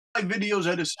My videos,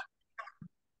 Edison.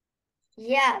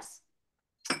 Yes.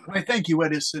 Why, thank you,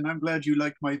 Edison. I'm glad you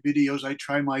like my videos. I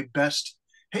try my best.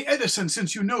 Hey, Edison,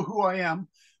 since you know who I am,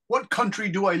 what country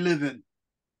do I live in?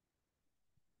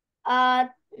 Uh,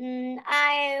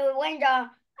 I went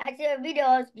I see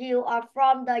videos you are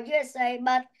from the USA,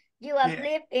 but you have Yeah,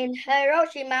 lived in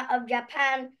Hiroshima of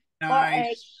Japan for a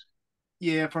nice.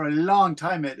 Yeah, for a long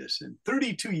time, Edison.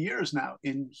 32 years now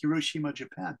in Hiroshima,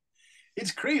 Japan.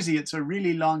 It's crazy. It's a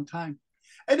really long time.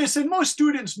 Edison, most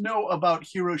students know about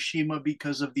Hiroshima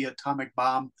because of the atomic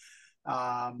bomb.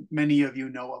 Many of you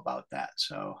know about that.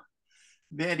 So,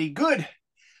 very good.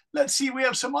 Let's see, we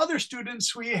have some other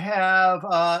students. We have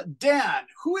Dan.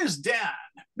 Who is Dan?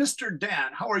 Mr.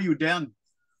 Dan. How are you, Dan?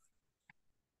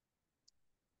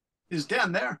 Is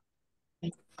Dan there?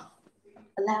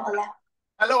 Hello, hello.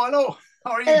 Hello, hello.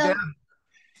 How are you, Dan?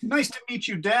 Hello, Nice to meet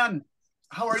you, Dan.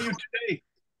 How are you today?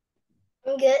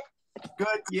 I'm good.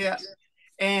 Good, yeah.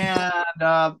 And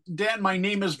Dan, my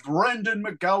name is Brendan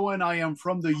McGowan. I am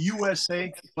from the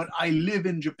USA, but I live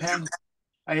in Japan.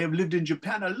 I have lived in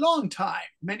Japan a long time,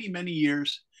 many, many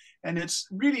years. And it's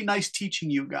really nice teaching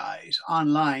you guys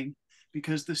online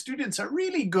because the students are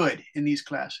really good in these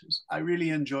classes. I really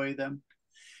enjoy them.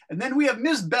 And then we have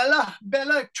Miss Bella.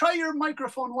 Bella, try your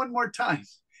microphone one more time.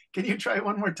 Can you try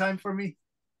one more time for me?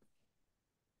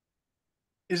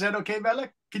 Is that okay, Bella?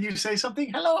 Can you say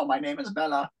something? Hello, my name is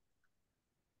Bella.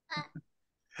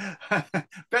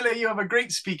 Bella, you have a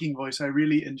great speaking voice. I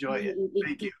really enjoy it.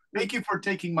 Thank you. Thank you for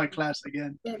taking my class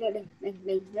again.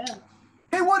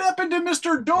 Hey, what happened to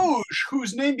Mr. Doge,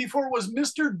 whose name before was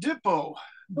Mr. Dippo?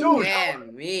 Doge, Yeah,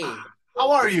 me.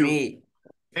 how are It's you? me.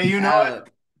 Hey, you know what?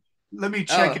 Oh, Let me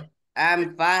check it. oh,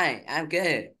 I'm fine. I'm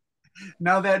good.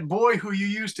 Now, that boy who you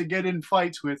used to get in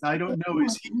fights with, I don't know,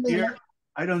 is he here?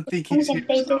 I don't think he's here.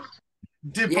 So,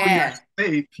 Dippo, you're Yeah,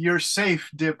 safe. You're safe,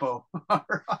 Dippo. All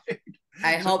right.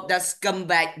 I So, hope that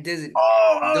scumbag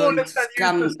don't let's not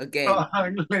use the scum again.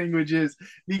 strong languages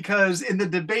because in the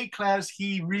debate class,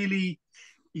 he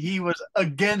was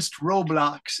against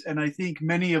Roblox, and I think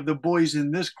many of the boys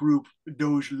in this group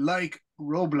Doge like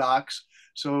Roblox.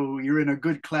 So you're in a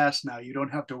good class now. You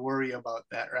don't have to worry about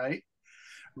that, right?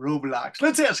 Roblox.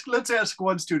 Let's ask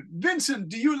one student. Vincent,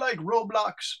 do you like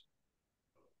Roblox?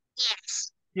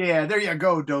 Yes. Yeah, there you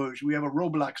go, Doge. We have a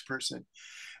Roblox person.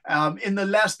 In the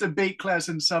last debate class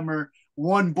in summer,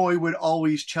 one boy would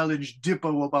always challenge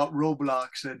Dippo about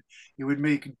Roblox, and he would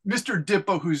make Mr.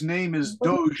 Dippo, whose name is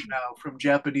Doge now from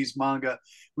Japanese manga,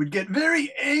 would get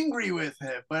very angry with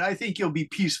him. But I think you'll be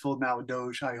peaceful now,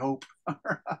 Doge. I hope. All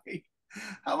right.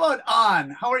 How about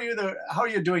An? How are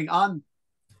you doing, An?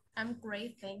 I'm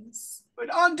great, thanks. But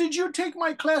An, did you take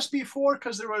my class before?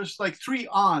 Because there was like three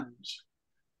Ans.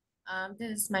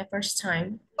 This is my first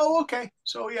time. Oh, okay.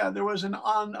 So yeah, there was an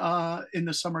An in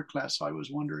the summer class. So I was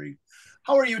wondering,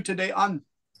 how are you today, An?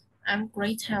 I'm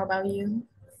great. How about you?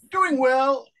 Doing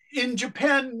well. In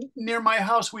Japan, near my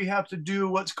house, we have to do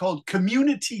what's called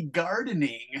community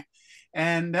gardening.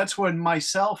 And that's when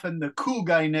myself and the cool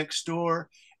guy next door,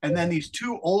 and then these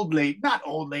two not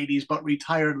old ladies, but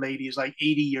retired ladies, like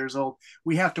 80 years old,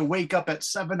 we have to wake up at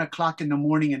 7 o'clock in the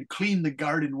morning and clean the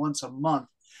garden once a month.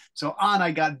 So on,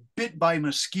 I got bit by a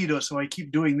mosquito. So I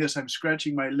keep doing this. I'm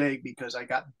scratching my leg because I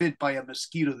got bit by a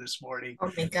mosquito this morning. Oh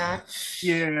my God.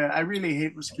 Yeah, I really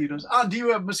hate mosquitoes. Do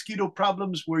you have mosquito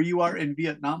problems where you are in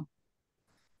Vietnam?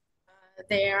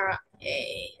 There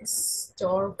a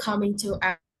storm coming to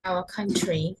our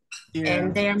country, Yeah.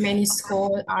 and there many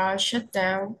schools are shut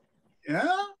down.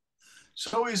 Yeah.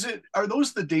 So are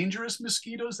those the dangerous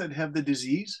mosquitoes that have the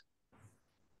disease?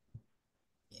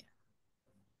 Yeah.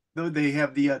 Though they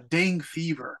have the dengue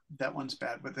fever. That one's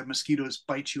bad, but the mosquitoes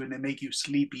bite you and they make you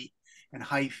sleepy and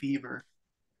high fever.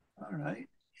 All right.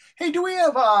 Hey, do we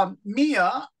have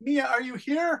Mia? Mia, are you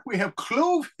here? We have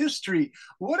Clove History.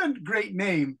 What a great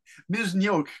name. Ms.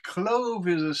 Nyok. Clove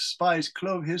is a spice,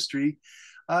 Clove History.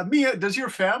 Mia, does your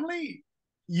family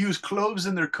use cloves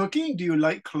in their cooking? Do you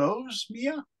like cloves,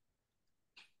 Mia?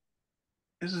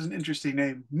 This is an interesting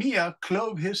name. Mia,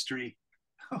 Clove History.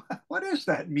 What is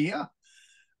that, Mia?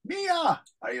 Mia,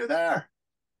 are you there?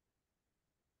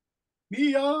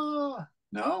 Mia,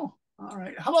 no? All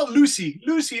right. How about Lucy?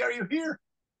 Lucy, are you here?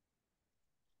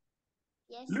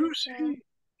 Yes, teacher. Lucy,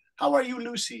 how are you,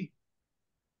 Lucy?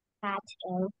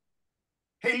 Gotcha.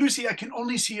 Hey, Lucy, I can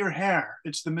only see your hair.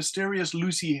 It's the mysterious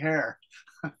Lucy hair.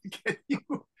 can you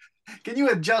can you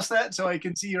adjust that so I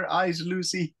can see your eyes,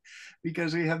 Lucy?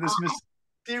 Because we have this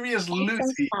mysterious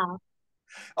Lucy.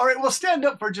 All right, well, stand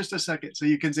up for just a second so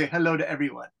you can say hello to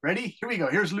everyone. Ready? Here we go.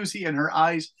 Here's Lucy and her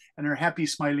eyes and her happy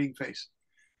smiling face.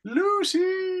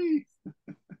 Lucy!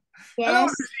 Hello,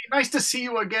 Yes, Lucy. Nice to see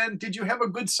you again. Did you have a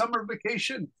good summer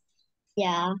vacation?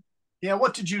 yeah. Yeah,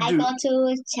 what did you I do? go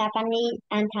to Japanese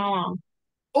and Thailand.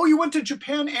 Oh, you went to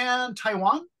Japan and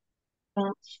Taiwan?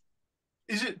 Uh,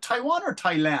 Is it Taiwan or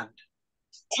Thailand?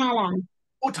 Thailand.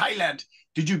 Oh, Thailand.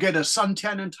 Did you get a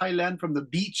suntan in Thailand from the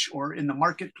beach or in the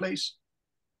marketplace?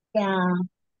 Yeah,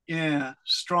 Yeah,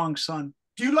 strong sun.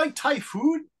 Do you like Thai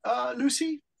food,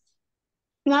 Lucy?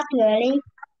 not really.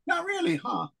 Not really,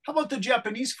 huh? How about the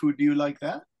Japanese food? Do you like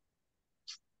that?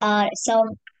 So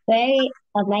very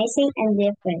amazing and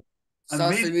different.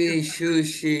 Amazing. Sashimi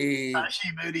sushi.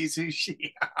 Hisashi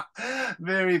sushi.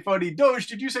 Very funny. Doge,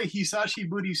 did you say hisashi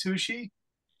buri sushi?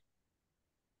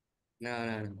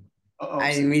 No. Uh-oh.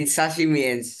 I mean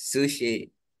sashimi and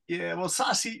sushi. Yeah, well,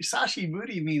 sashi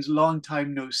buri means long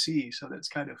time no see, so that's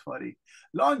kind of funny.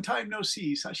 Long time no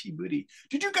see, sashi buri.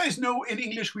 Did you guys know in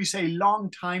English we say long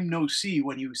time no see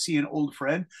when you see an old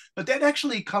friend? But that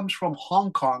actually comes from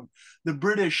Hong Kong. The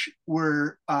British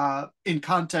were in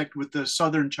contact with the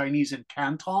Southern Chinese in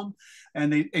Canton,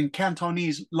 and in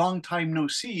Cantonese, long time no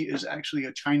see is actually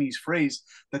a Chinese phrase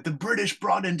that the British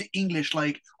brought into English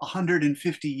like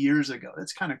 150 years ago.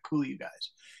 That's kind of cool, you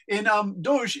guys. In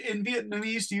Doge, in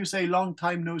Vietnamese, do you say long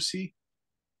time no see?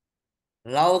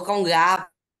 Lâu không gặp.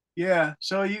 Yeah,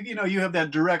 so you have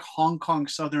that direct Hong Kong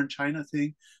Southern China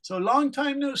thing. So long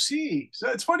time no see. So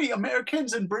it's funny,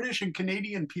 Americans and British and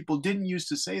Canadian people didn't used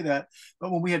to say that,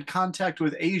 but when we had contact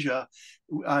with Asia,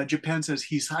 Japan says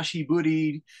hisashi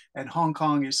buri, and Hong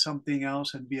Kong is something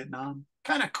else, and Vietnam.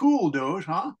 Kind of cool, Doge,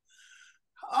 huh?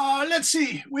 Let's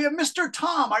see. We have Mr.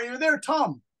 Tom. Are you there,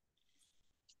 Tom?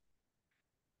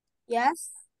 Yes.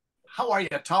 How are you,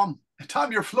 Tom?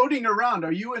 Tom, you're floating around.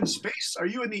 Are you in space? Are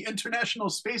you in the International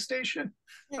Space Station?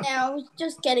 No, I was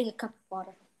just getting a cup of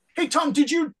water. Hey, Tom,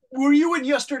 were you in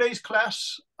yesterday's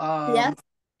class? Yes.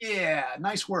 Yeah,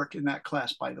 nice work in that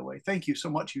class, by the way. Thank you so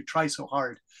much. You try so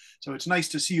hard. So it's nice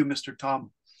to see you, Mr.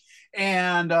 Tom.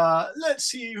 And let's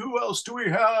see, who else do we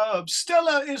have?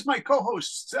 Stella is my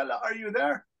co-host. Stella, are you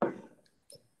there?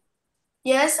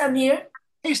 Yes, I'm here.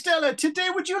 Hey, Stella, today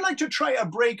would you like to try a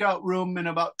breakout room in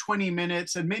about 20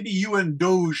 minutes? And maybe you and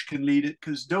Doge can lead it,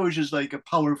 because Doge is like a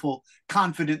powerful,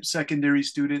 confident secondary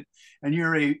student, and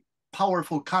you're a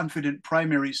powerful, confident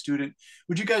primary student.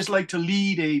 Would you guys like to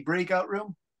lead a breakout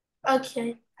room?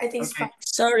 Okay, I think it's Okay.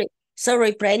 fine.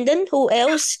 Sorry, Brandon. Who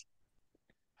else?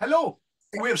 Hello,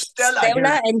 we have Stella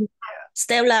here.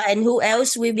 Stella and who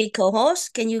else will be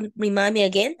co-host? Can you remind me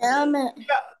again?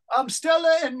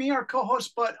 Stella and me are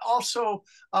co-hosts, but also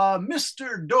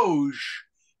Mr. Doge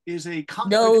is a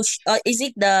confident. Doge. Is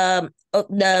it the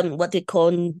what they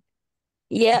call?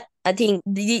 Yeah, I think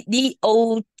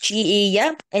DOGE.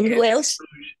 Yeah, and who else?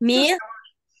 Mia.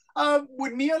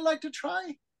 Would Mia like to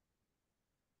try?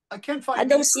 I can't find. I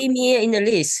don't see Mia in the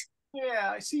list.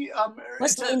 Yeah, I see.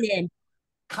 What's my name?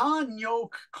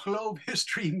 Kanyok Clove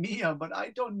History Mia, but I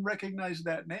don't recognize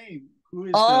that name. Who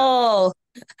is Oh,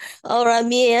 all right,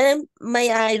 Mia.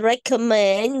 May I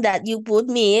recommend that you put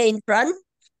Mia in front?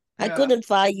 I Yeah. couldn't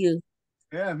find you.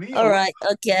 Yeah, Mia. All right,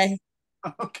 okay.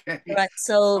 Okay. All right,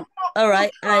 so all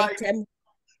right, I can.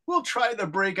 We'll try the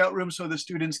breakout room so the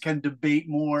students can debate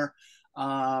more.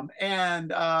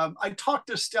 I talked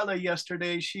to Stella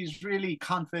yesterday. She's really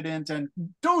confident, and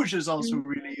Doge is also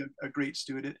really a great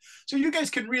student. So you guys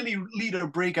can really lead a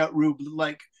breakout room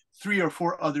like 3 or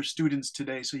 4 other students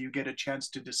today, so you get a chance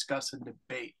to discuss and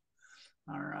debate.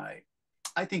 All right.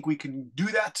 I think we can do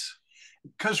that.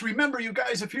 Because remember, you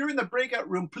guys, if you're in the breakout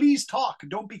room, please talk.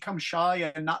 Don't become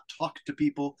shy and not talk to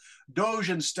people. Doge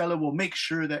and Stella will make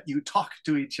sure that you talk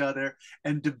to each other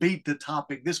and debate the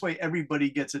topic. This way,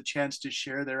 everybody gets a chance to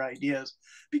share their ideas,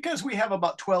 because we have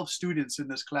about 12 students in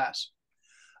this class.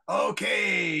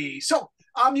 Okay, so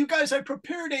you guys, I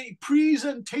prepared a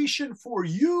presentation for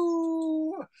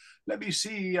you. Let me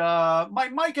see. My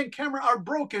mic and camera are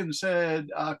broken, said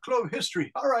Clove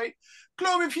History. All right.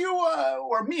 Clove, if you,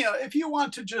 or Mia, if you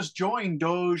want to just join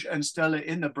Doge and Stella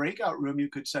in the breakout room, you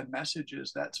could send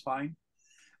messages. That's fine.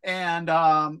 And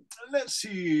let's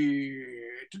see.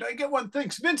 Did I get one?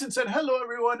 Thanks. Vincent said, hello,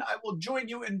 everyone. I will join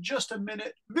you in just a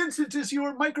minute. Vincent, is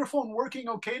your microphone working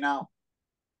okay now?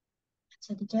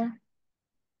 So teacher,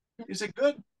 Is it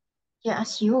good?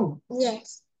 yes, you.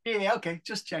 Yes. Yeah, okay.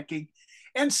 Just checking.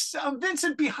 And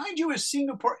Vincent, behind you is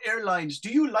Singapore Airlines. Do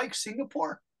you like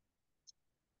Singapore?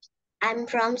 I'm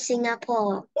from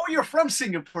Singapore. Oh, you're from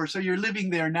Singapore, so you're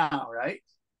living there now, right?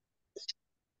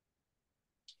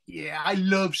 Yeah, I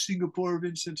love Singapore,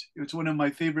 Vincent. It's one of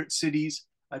my favorite cities.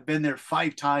 I've been there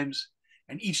 5 times,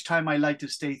 and each time I like to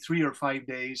stay 3 or 5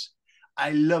 days.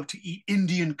 I love to eat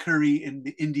Indian curry in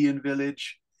the Indian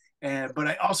village, But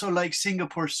I also like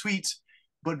Singapore sweets.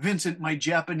 But Vincent, my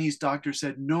Japanese doctor,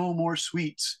 said no more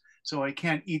sweets. So I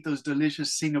can't eat those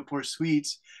delicious Singapore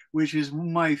sweets, which is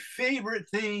my favorite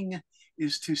thing,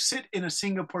 is to sit in a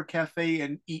Singapore cafe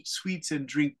and eat sweets and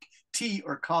drink tea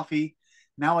or coffee.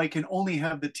 Now I can only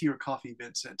have the tea or coffee,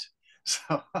 Vincent.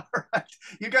 So, all right,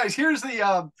 you guys, here's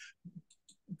the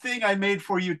thing I made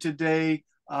for you today.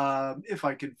 If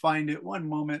I can find it, one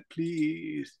moment,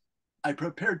 please. I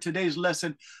prepared today's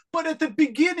lesson, but at the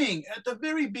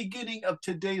very beginning of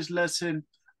today's lesson,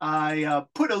 I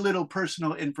put a little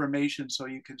personal information so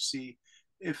you can see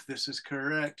if this is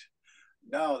correct.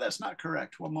 No, that's not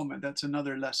correct. One moment, that's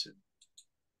another lesson.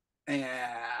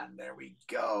 And there we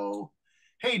go.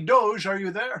 Hey, Doge, are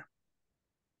you there?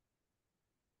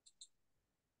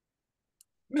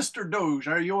 Mr. Doge,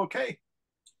 are you okay?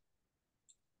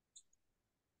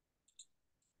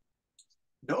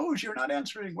 Doge, you're not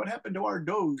answering. What happened to our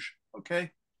Doge?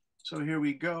 Okay, so here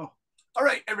we go. All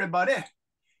right, everybody.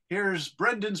 Here's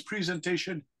Brendan's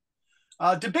presentation.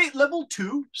 Debate level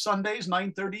 2, Sundays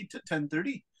 9:30 to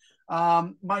 10:30.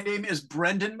 My name is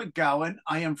Brendan McGowan.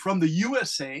 I am from the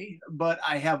USA, but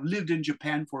I have lived in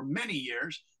Japan for many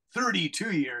years,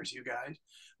 32 years, you guys.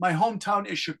 My hometown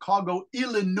is Chicago,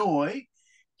 Illinois.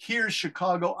 Here's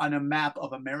Chicago on a map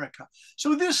of America.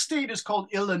 So this state is called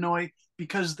Illinois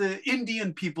because the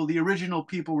Indian people, the original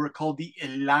people, were called the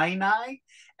Illini,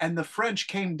 and the French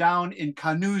came down in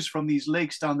canoes from these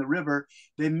lakes down the river.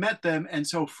 They met them, and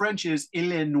so French is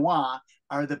Illinois,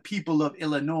 are the people of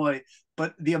Illinois,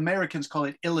 but the Americans call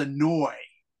it Illinois.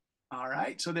 All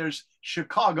right, so there's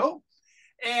Chicago.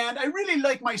 And I really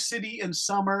like my city in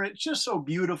summer. It's just so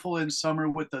beautiful in summer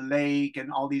with the lake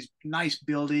and all these nice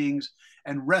buildings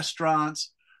and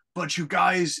restaurants. But you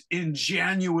guys, in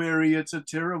January, it's a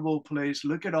terrible place.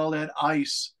 Look at all that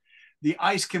ice. The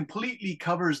ice completely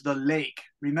covers the lake.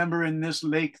 Remember, in this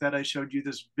lake that I showed you,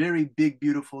 this very big,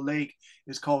 beautiful lake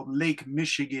is called Lake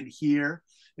Michigan here.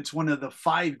 It's one of the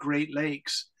 5 Great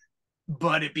Lakes,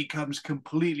 but it becomes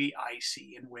completely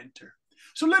icy in winter.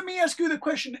 So let me ask you the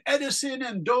question, Edison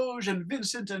and Doge and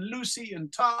Vincent and Lucy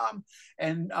and Tom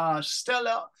and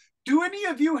Stella. Do any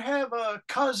of you have a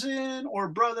cousin or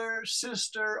brother,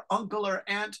 sister, uncle, or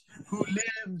aunt who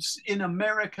lives in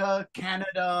America,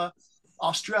 Canada,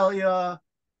 Australia,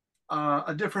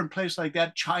 a different place like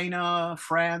that, China,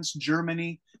 France,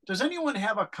 Germany? Does anyone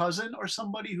have a cousin or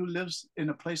somebody who lives in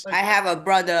a place like I that? have a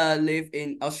brother live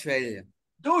in Australia.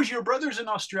 Doge, your brother's in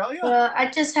Australia? I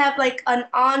just have like an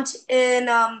aunt in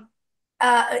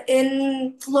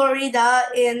Florida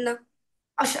in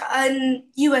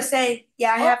USA.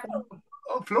 Yeah, I have one.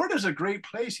 Oh, Florida's a great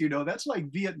place, you know. That's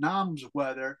like Vietnam's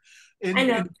weather. I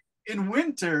know. In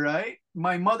winter, right?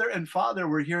 My mother and father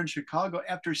were here in Chicago.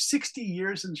 After 60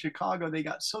 years in Chicago, they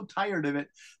got so tired of it,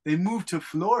 they moved to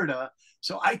Florida.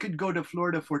 So I could go to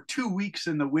Florida for 2 weeks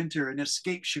in the winter and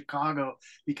escape Chicago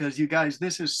because, you guys,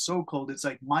 this is so cold. It's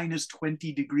like minus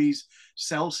 20 degrees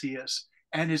Celsius.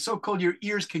 And it's so cold, your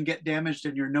ears can get damaged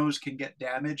and your nose can get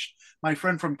damaged. My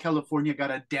friend from California got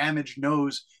a damaged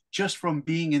nose just from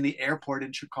being in the airport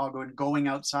in Chicago and going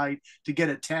outside to get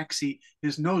a taxi.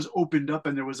 His nose opened up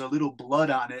and there was a little blood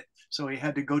on it. So he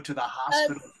had to go to the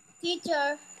hospital.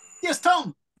 Teacher, Yes,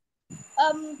 Tom.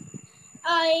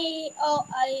 I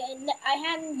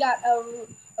hadn't got a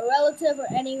relative or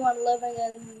anyone living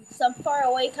in some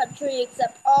faraway country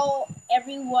except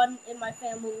everyone in my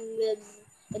family lives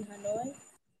in Hanoi.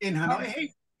 In Hanoi.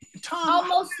 Hey,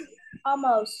 Tom.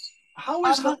 Almost. How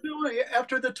is Hanoi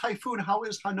after the typhoon? How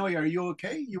is Hanoi? Are you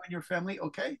okay? You and your family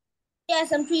okay? Yeah,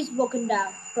 some trees broken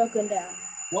down.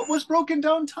 What was broken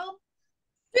down, Tom?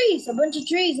 Trees, a bunch of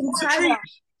trees in the sidewalk.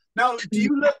 Now, do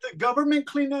you let the government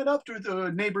clean that up or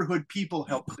the neighborhood people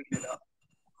help clean it up?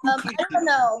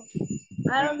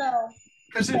 I don't know.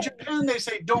 Because in Japan, they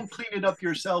say don't clean it up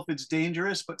yourself. It's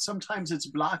dangerous, but sometimes it's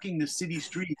blocking the city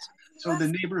streets. So the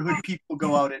neighborhood people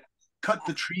go out and cut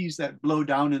the trees that blow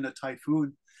down in the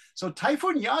typhoon. So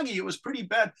Typhoon Yagi, it was pretty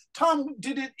bad. Tom,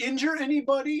 did it injure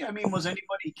anybody? I mean, was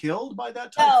anybody killed by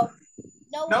that typhoon?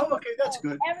 No? Okay, that's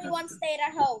good. Everyone stayed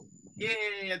at home. Yeah,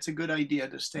 it's a good idea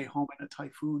to stay home in a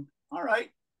typhoon. All right.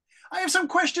 I have some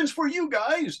questions for you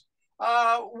guys.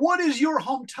 What is your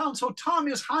hometown? So, Tom,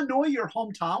 is Hanoi your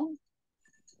hometown?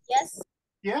 Yes.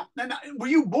 Yeah? And were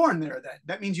you born there then?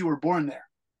 That means you were born there.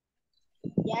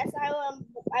 Yes, I was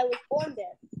born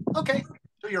there. Okay.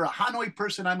 So you're a Hanoi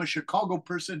person. I'm a Chicago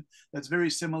person. That's very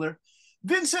similar.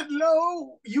 Vincent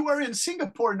Lowe, you are in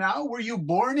Singapore now. Were you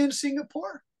born in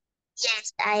Singapore?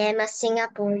 Yes, I am a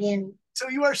Singaporean. So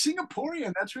you are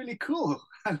Singaporean. That's really cool.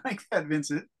 I like that,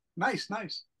 Vincent. Nice,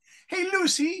 nice. Hey,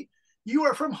 Lucy, you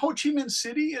are from Ho Chi Minh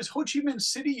City. Is Ho Chi Minh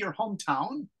City your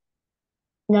hometown?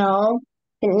 No,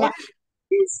 What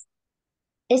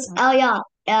it's oh yeah.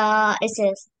 It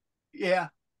is. Yeah.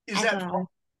 Is that Ever.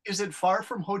 is it far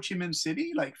from Ho Chi Minh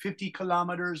City? Like 50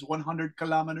 kilometers, 100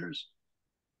 kilometers?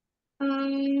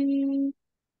 I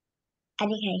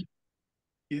think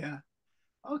Yeah.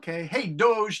 Okay. Hey,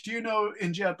 Doge, do you know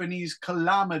in Japanese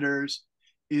kilometers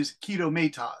is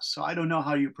kilometers? So I don't know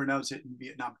how you pronounce it in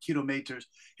Vietnam, kilometers.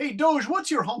 Hey, Doge, what's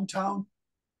your hometown?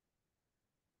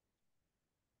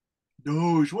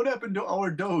 Doge, what happened to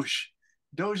our Doge?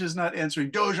 Doge is not answering.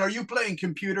 Doge, are you playing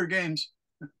computer games?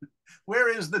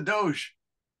 Where is the Doge?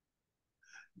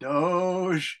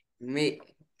 Doge, Me.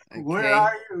 where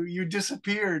are you? You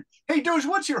disappeared. Hey, Doge,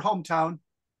 what's your hometown?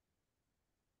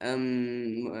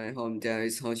 My hometown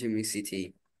is Ho Chi Minh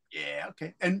City. Yeah,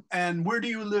 okay. And where do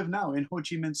you live now? In Ho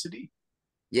Chi Minh City?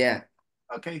 Yeah.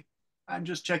 Okay. I'm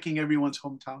just checking everyone's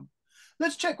hometown.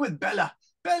 Let's check with Bella.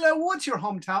 Bella, what's your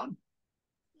hometown?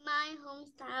 My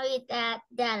hometown is at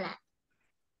Dallas.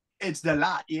 It's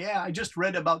Dalat. Yeah, I just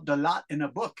read about Dalat in a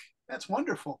book. That's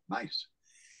wonderful. Nice.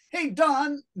 Hey,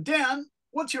 Dan,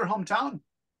 what's your hometown?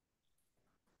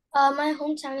 My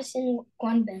hometown is in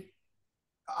Quang Binh.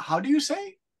 How do you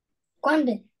say? Quang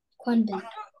Binh. Quang Binh.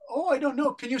 Oh, I don't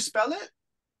know. Can you spell it?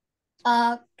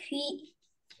 Vietnam.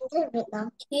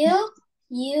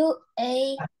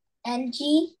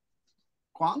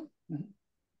 Quang Quang? Mhm.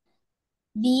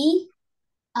 Binh.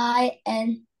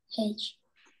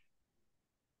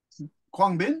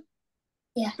 Quang Binh?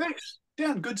 Yeah. Thanks.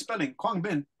 Dan, good spelling. Quang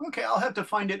Binh. Okay, I'll have to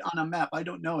find it on a map. I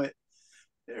don't know it.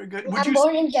 Very good. Would I'm you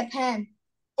born in Japan.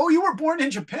 Oh, you were born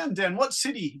in Japan, Dan. What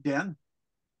city, Dan?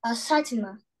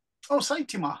 Saitama. Oh,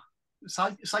 Saitama.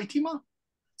 Saitama?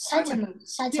 Saitama.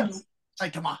 Yes.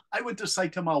 Saitama. I went to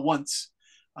Saitama once.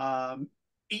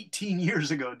 18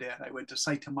 years ago, Dan. I went to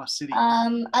Saitama City.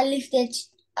 I lived it.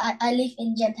 I lived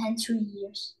in Japan 2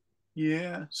 years.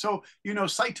 Yeah. So,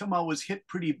 Saitama was hit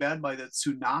pretty bad by the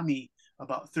tsunami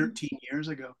about 13 years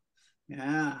ago.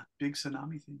 Yeah, big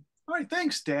tsunami thing. All right,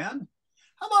 thanks, Dan.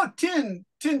 How about Tin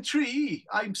Tree?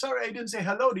 I'm sorry I didn't say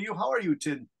hello to you. How are you,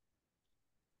 Tin?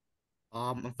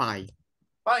 I'm fine.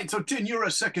 Fine. So, Tin, you're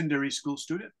a secondary school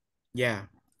student. Yeah.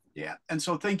 Yeah. And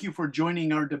so thank you for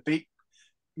joining our debate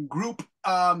group.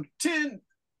 Tin,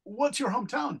 what's your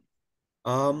hometown?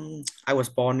 I was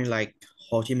born in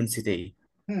Ho Chi Minh City.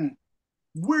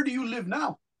 Where do you live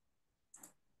now?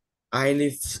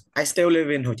 I still live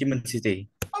in Ho Chi Minh City.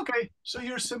 Okay, so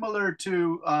you're similar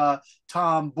to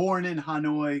Tom, born in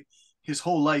Hanoi, his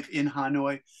whole life in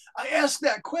Hanoi. I ask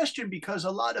that question because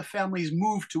a lot of families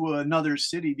move to another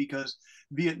city because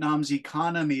Vietnam's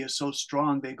economy is so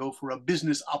strong, they go for a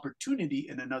business opportunity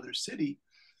in another city.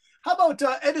 How about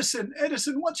Edison?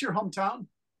 Edison, what's your hometown?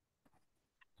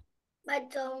 My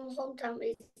hometown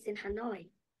is in Hanoi.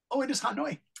 Oh, it is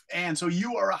Hanoi. And so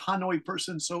you are a Hanoi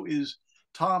person, so is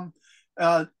Tom.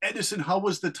 Edison, how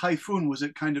was the typhoon? Was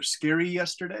it kind of scary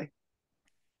yesterday?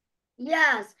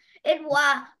 Yes, it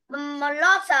was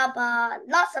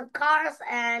lots of cars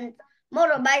and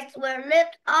motorbikes were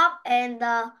lifted up, and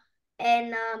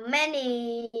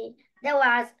many there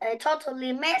was a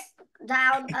totally mess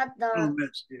down at the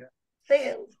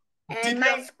field. And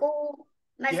my school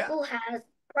has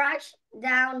crashed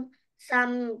down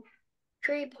some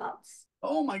tree pots.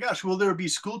 Oh my gosh, will there be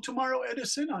school tomorrow,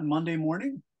 Edison, on Monday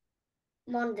morning?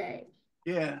 Monday.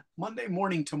 Yeah, Monday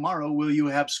morning tomorrow. Will you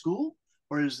have school,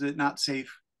 or is it not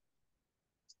safe?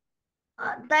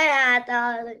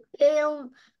 They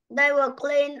will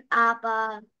clean up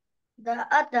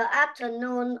the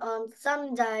afternoon on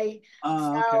Sunday.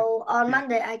 So on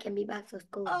Monday I can be back to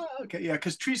school. Okay, yeah,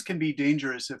 because trees can be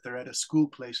dangerous if they're at a school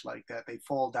place like that. They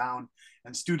fall down,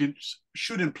 and students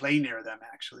shouldn't play near them,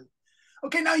 actually.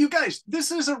 Okay, now you guys,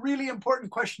 this is a really important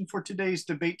question for today's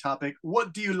debate topic.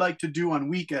 What do you like to do on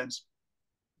weekends?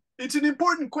 It's an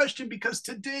important question because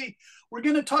today we're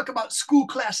going to talk about school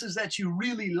classes that you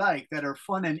really like, that are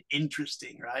fun and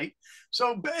interesting, right?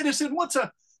 So, Edison, what's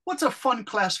a fun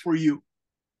class for you?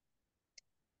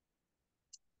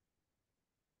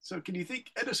 So can you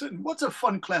think, Edison, what's a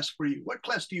fun class for you? What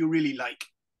class do you really like?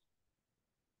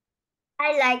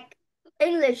 I like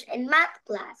English and math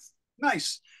class.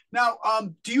 Nice. Now,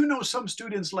 do you know some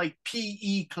students like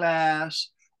PE class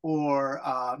or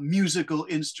musical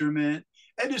instrument?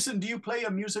 Edison, do you play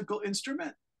a musical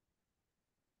instrument?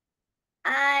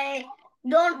 I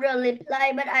don't really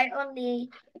play, but I only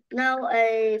know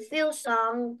a few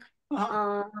songs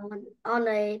on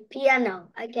a piano.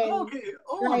 I can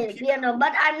play the piano,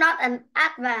 but I'm not an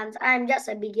advanced. I'm just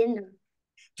a beginner.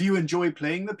 Do you enjoy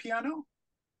playing the piano?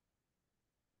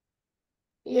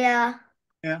 Yeah.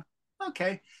 Yeah.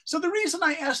 Okay. So the reason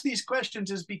I ask these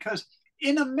questions is because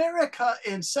in America,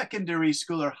 in secondary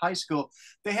school or high school,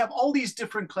 they have all these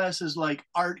different classes like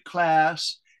art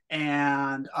class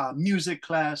and music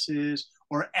classes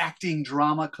or acting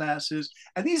drama classes.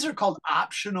 And these are called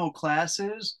optional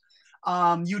classes.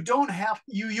 You don't have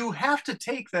you have to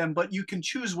take them, but you can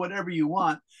choose whatever you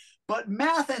want. But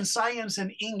math and science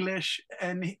and English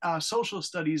and social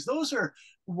studies, those are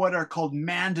what are called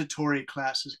mandatory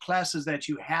classes, classes that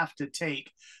you have to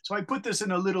take. So I put this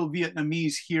in a little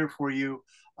Vietnamese here for you.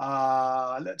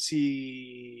 Let's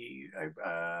see.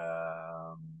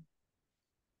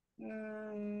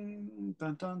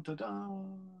 Dun, dun, dun,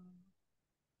 dun.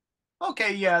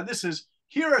 Okay, yeah,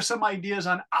 here are some ideas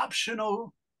on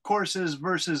optional courses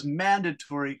versus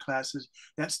mandatory classes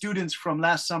that students from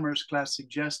last summer's class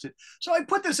suggested. So I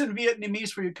put this in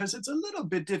Vietnamese for you because it's a little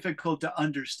bit difficult to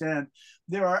understand.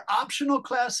 There are optional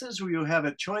classes where you have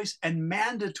a choice, and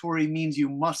mandatory means you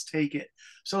must take it.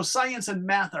 So science and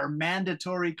math are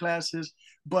mandatory classes,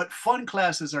 but fun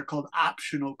classes are called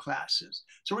optional classes.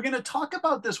 So we're going to talk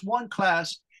about this one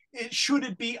class. Should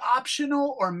it be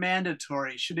optional or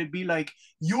mandatory? Should it be like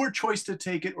your choice to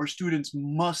take it or students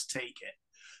must take it?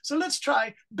 So let's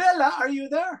try. Bella, are you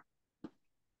there?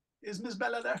 Is Miss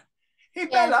Bella there? Hey,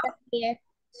 Bella, Yes,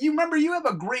 you remember you have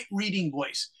a great reading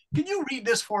voice. Can you read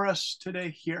this for us today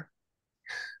here?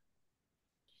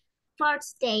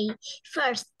 First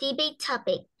debate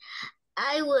topic.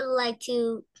 I would like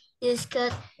to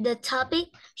discuss the topic.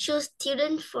 Should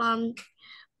students from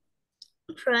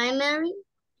primary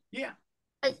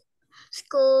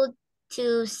school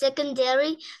to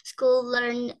secondary school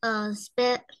learn a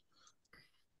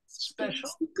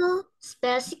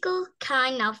special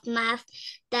kind of math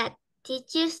that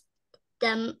teaches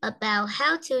them about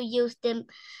how to use the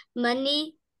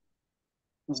money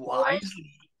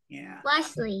wisely?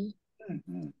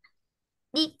 Mm-hmm.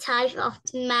 The type of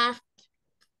math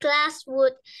class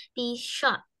would be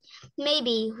short,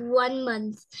 maybe 1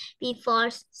 month before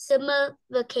summer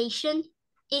vacation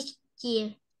each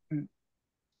year.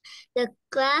 The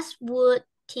class would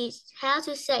teach how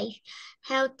to save,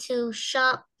 how to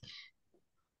shop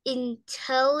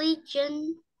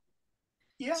intelligently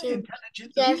to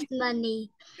save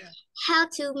money, how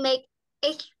to make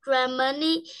extra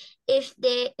money if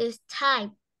there is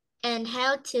time, and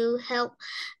how to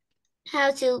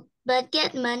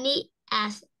budget money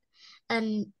as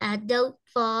an adult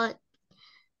for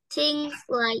things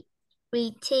like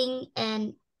renting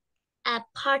an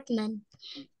apartment,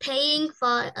 paying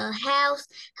for a house,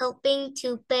 helping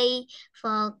to pay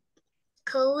for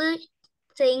college,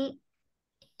 thing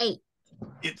 8.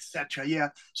 Etc. Yeah.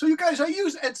 So you guys, I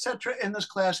use etc. in this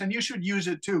class, and you should use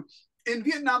it too. In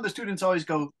Vietnam, the students always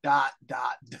go ...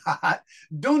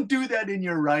 Don't do that in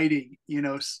your writing. You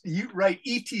know, you write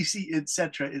etc.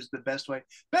 etc. is the best way.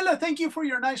 Bella, thank you for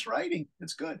your nice writing.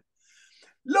 It's good.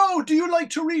 Lo, do you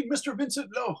like to read, Mr. Vincent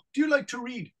Lo? Do you like to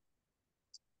read?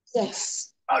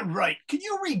 Yes. All right. Can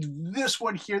you read this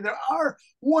one here? There are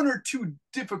 1 or 2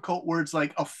 difficult words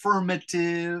like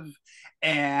affirmative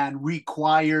and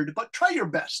required, but try your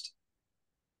best.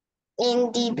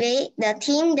 In debate, the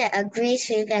team that agrees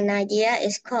with an idea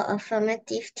is called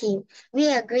affirmative team.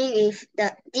 We agree with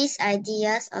these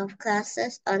ideas of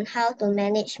classes on how to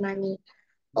manage money.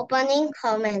 Opening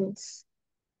comments.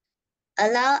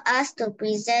 Allow us to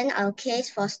present our case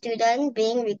for students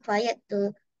being required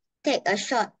to take a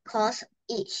short course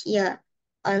each year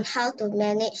on how to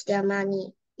manage their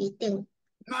money. We think.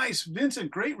 Nice, Vincent,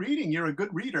 great reading. You're a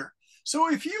good reader.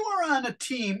 So if you are on a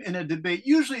team in a debate,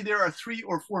 usually there are 3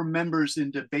 or 4 members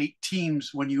in debate teams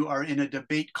when you are in a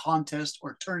debate contest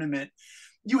or tournament.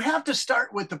 You have to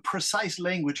start with the precise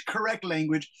language, correct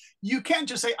language. You can't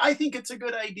just say, I think it's a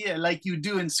good idea, like you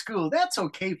do in school. That's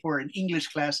okay for an English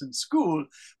class in school.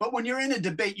 But when you're in a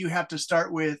debate, you have to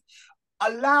start with,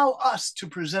 allow us to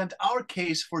present our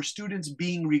case for students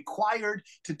being required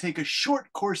to take a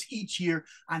short course each year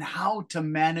on how to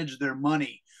manage their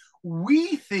money.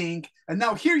 We think, and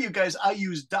now here you guys, I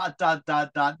use ...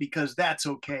 because that's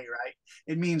okay, right?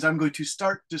 It means I'm going to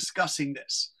start discussing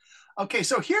this. Okay,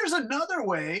 so here's another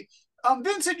way.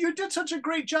 Vincent, you did such a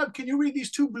great job. Can you read these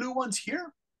 2 blue ones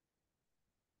here?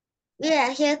 We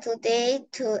are here today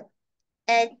to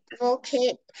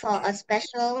advocate for a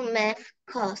special math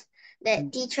course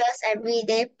that teaches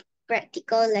everyday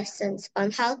practical lessons on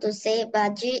how to save,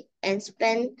 budget, and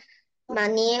spend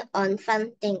money on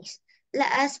fun things. Let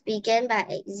us begin by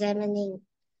examining.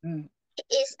 It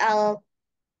is our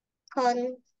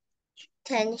contention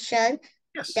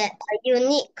that a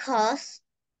unique course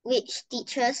which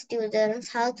teaches students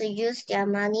how to use their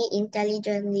money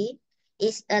intelligently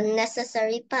is a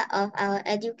necessary part of our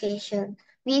education.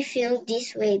 We feel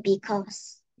this way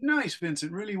because. Nice,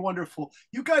 Vincent. Really wonderful.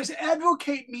 You guys,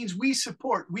 advocate means we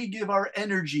support, we give our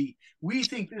energy. We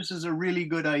think this is a really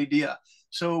good idea.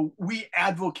 So we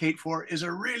advocate for is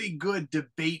a really good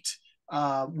debate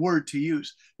word to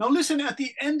use. Now listen, at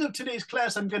the end of today's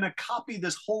class, I'm going to copy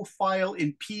this whole file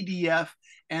in PDF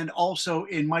and also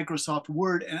in Microsoft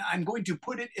Word, and I'm going to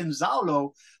put it in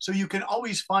Zalo so you can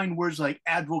always find words like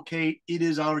advocate, it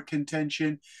is our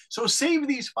contention. So save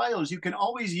these files. You can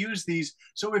always use these.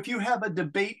 So if you have a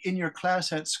debate in your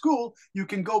class at school, you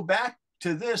can go back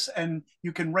to this and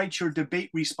you can write your debate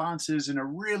responses in a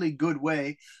really good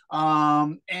way.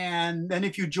 And then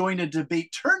if you join a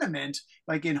debate tournament,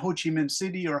 like in Ho Chi Minh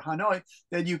City or Hanoi,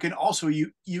 then you can also,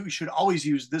 you should always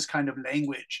use this kind of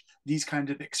language, these kind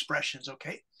of expressions,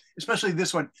 okay? Especially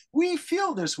this one. We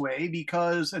feel this way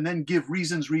because, and then give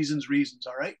reasons,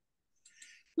 all right?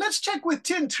 Let's check with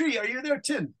Tin Tree. Are you there,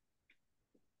 Tin?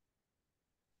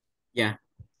 Yeah.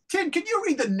 Tin, can you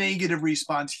read the negative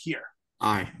response here?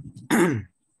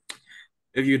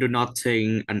 If you do not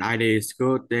think an idea is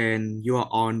good, then you are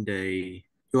on the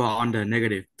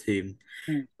negative team.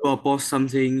 To oppose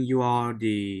something, you are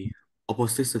the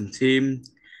opposition team.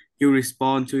 You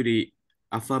respond to the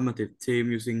affirmative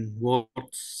team using words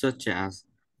such as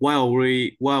while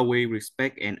we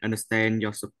respect and understand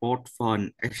your support for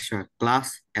an extra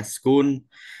class at school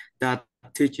that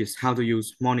teaches how to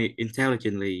use money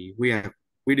intelligently,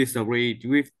 we disagree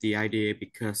with the idea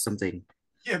because something.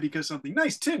 Yeah, because something.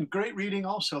 Nice, Tim. Great reading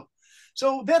also.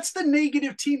 So that's the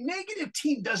negative team. Negative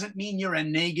team doesn't mean you're a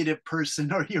negative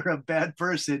person or you're a bad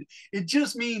person. It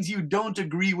just means you don't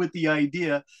agree with the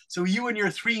idea. So you and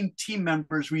your 3 team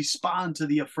members respond to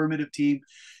the affirmative team.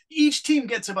 Each team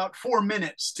gets about 4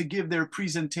 minutes to give their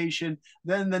presentation.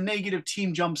 Then the negative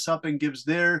team jumps up and gives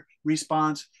their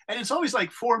response. And it's always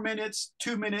like 4 minutes,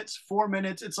 2 minutes, 4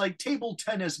 minutes. It's like table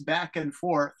tennis back and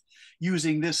forth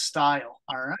using this style,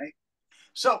 all right?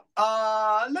 So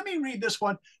let me read this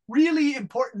one. Really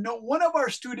important note. One of our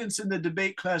students in the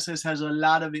debate classes has a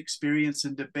lot of experience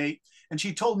in debate. And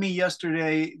she told me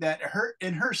yesterday that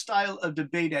in her style of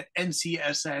debate at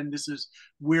NCSN, this is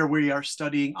where we are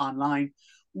studying online,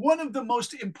 one of the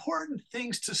most important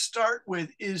things to start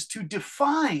with is to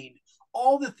define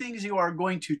all the things you are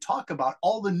going to talk about,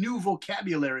 all the new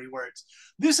vocabulary words.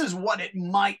 This is what it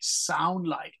might sound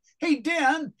like. Hey,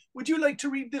 Dan, would you like to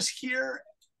read this here?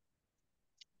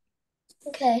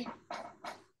 Okay.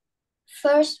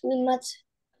 First,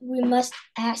 we must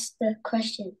ask the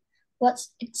question, what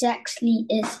exactly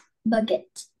is budget?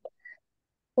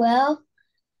 Well,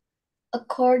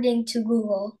 according to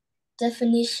Google,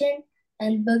 definition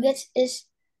and budget is...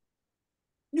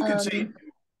 You could say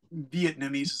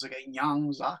Vietnamese is like a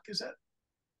nhang zak, is that?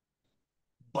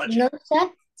 Budget. No,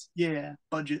 that? Yeah,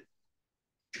 budget.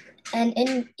 And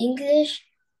in English,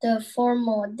 the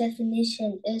formal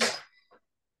definition is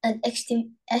an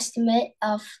estimate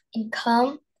of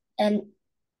income and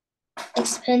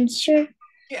expenditure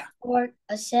for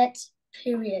a set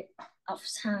period of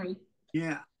time.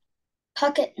 Yeah.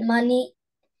 Pocket money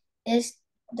is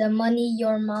the money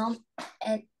your mom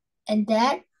and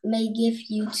dad may give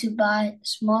you to buy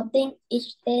small things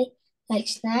each day, like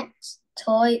snacks,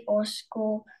 toy, or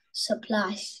school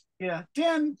supplies. Yeah.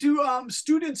 Dan, do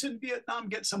students in Vietnam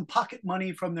get some pocket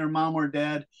money from their mom or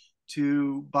dad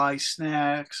to buy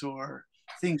snacks or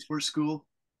things for school?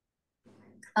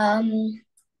 I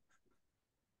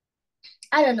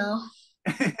don't know.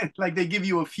 Like they give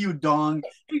you a few dong.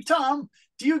 Hey, Tom,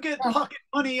 do you get pocket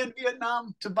money in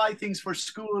Vietnam to buy things for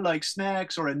school, like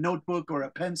snacks or a notebook or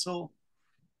a pencil?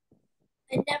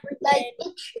 I never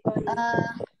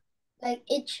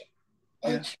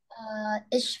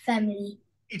each family.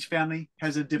 Each family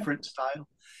has a different style.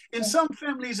 In some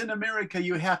families in America,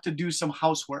 you have to do some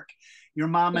housework. Your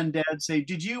mom and dad say,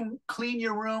 did you clean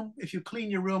your room? If you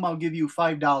clean your room, I'll give you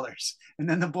 $5. And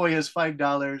then the boy has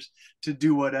 $5 to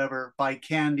do whatever, buy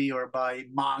candy or buy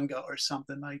manga or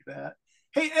something like that.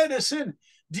 Hey, Edison,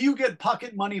 do you get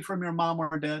pocket money from your mom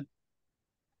or dad?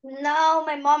 No,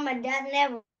 my mom and dad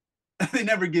never. They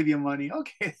never give you money.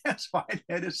 Okay, that's fine,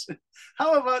 Edison.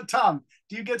 How about Tom?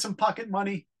 Do you get some pocket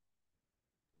money?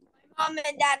 Mom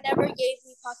and dad never gave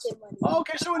me pocket money.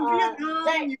 Okay, so in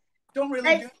Vietnam, you don't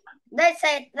really do. They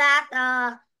said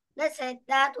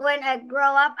that when I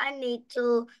grow up, I need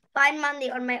to find money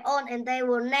on my own, and they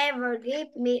will never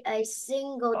give me a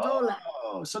single dollar.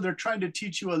 Oh, so they're trying to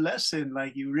teach you a lesson,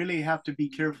 like you really have to be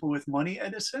careful with money,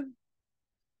 Edison?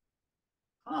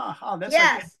 That's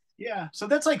yes. Yeah, so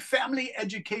that's like family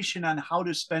education on how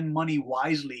to spend money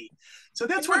wisely. So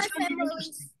that's what's really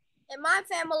interesting. And my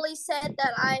family said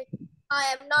that I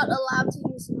am not allowed to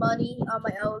use money on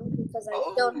my own because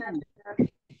I don't have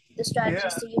the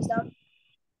strategies to use them.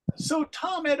 So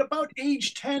Tom, at about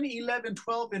age 10, 11,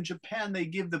 12 in Japan, they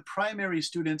give the primary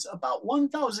students about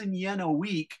 1,000 yen a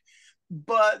week,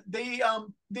 but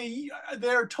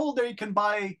they're told they can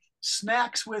buy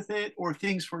snacks with it or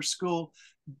things for school,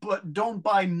 but don't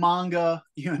buy manga,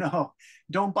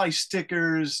 don't buy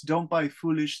stickers, don't buy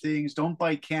foolish things, don't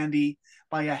buy candy,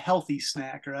 buy a healthy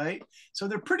snack, right? So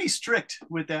they're pretty strict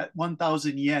with that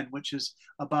 1,000 yen, which is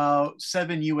about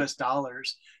 $7 US.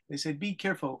 They said, be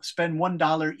careful, spend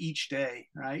 $1 each day,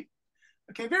 right?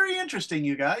 Okay, very interesting,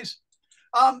 you guys.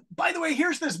 By the way,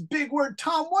 here's this big word.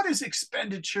 Tom, what is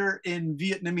expenditure in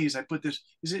Vietnamese? I put this,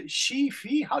 is it chi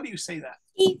phi? How do you say that?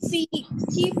 Chi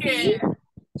phi.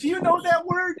 Do you know that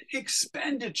word?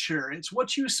 Expenditure. It's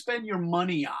what you spend your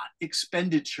money on.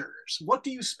 Expenditures. What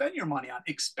do you spend your money on?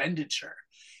 Expenditure.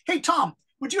 Hey, Tom,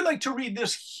 would you like to read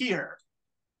this here?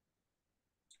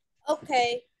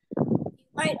 Okay. You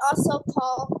might also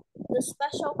call the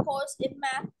special course in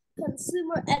math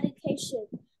consumer education,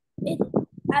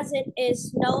 as it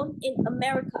is known in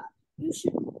America. You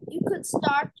could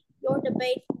start your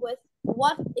debate with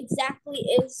what exactly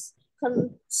is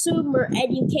consumer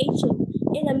education.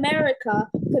 In America,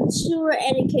 consumer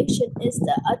education is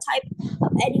a type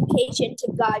of education to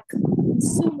guide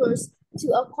consumers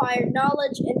to acquire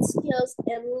knowledge and skills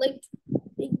and link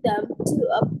them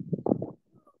to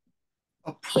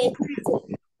appropriate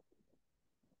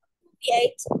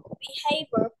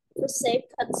behavior to save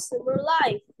consumer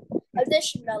life.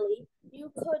 Additionally, you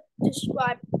could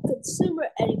describe consumer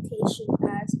education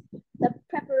as the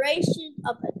preparation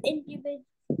of an individual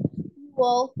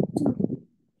to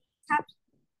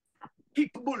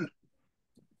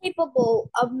capable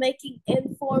of making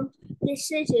informed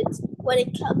decisions when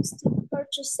it comes to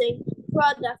purchasing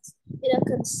products in a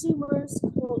consumer's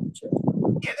culture.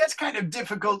 Yeah, that's kind of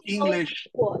difficult English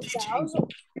teaching.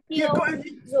 Yeah, go ahead.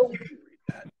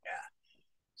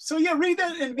 So yeah, read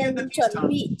that in Vietnamese. Chuẩn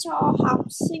bị cho học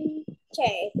sinh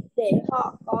trẻ để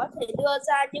họ có thể đưa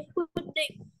ra những quyết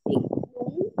định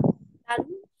đúng đắn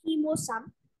khi mua sắm.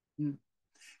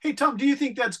 Hey, Tom, do you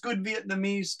think that's good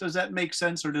Vietnamese? Does that make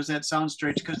sense or does that sound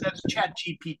strange? Because that's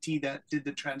ChatGPT that did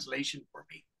the translation for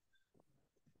me.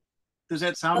 Does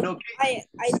that sound okay?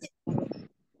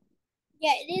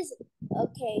 Yeah, it is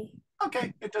okay.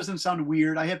 Okay, it doesn't sound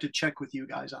weird. I have to check with you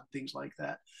guys on things like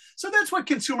that. So that's what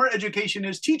consumer education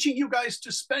is, teaching you guys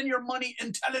to spend your money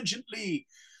intelligently.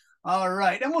 All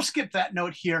right, and we'll skip that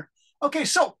note here. Okay,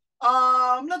 so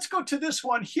let's go to this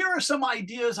one. Here are some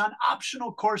ideas on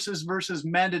optional courses versus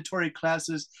mandatory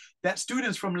classes that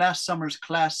students from last summer's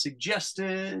class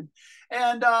suggested.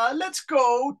 And let's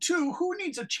go to who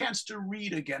needs a chance to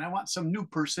read again. I want some new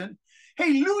person.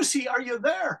 Hey, Lucy, are you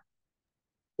there?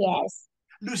 Yes.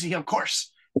 Lucy, of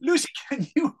course. Lucy, can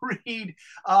you read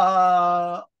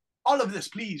all of this,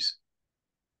 please?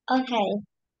 Okay.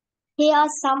 Here are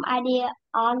some ideas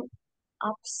on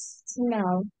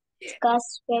optional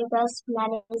course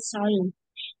mandatory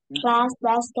class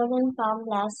that students from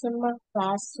last summer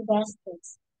class suggested.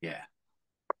 Yeah.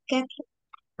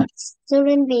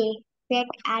 Student B, great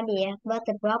idea, but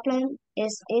the problem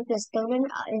is if the student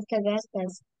or interested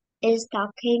is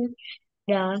talking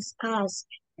the course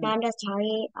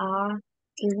mandatory or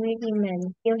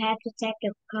requirement. You have to take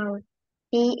the course.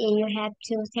 PE, you have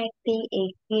to take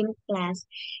PE gym class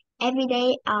every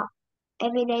day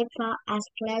for as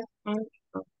class and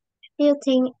do you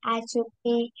think I should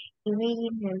be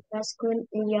requirement for school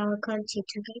in your country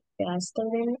to keep the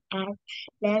student at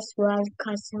less world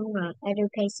consumer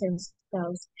education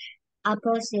skills?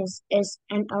 Opposite is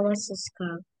an overseas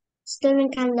school.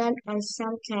 Students can learn and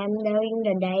sometimes during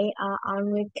the day or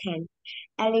on weekend.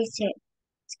 At least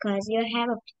because you have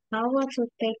a power to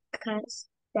pick class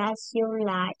that you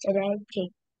like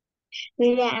electric.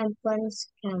 Really and fun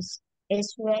class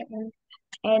is written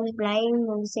and playing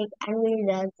music and we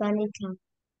learn funny time.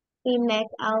 We make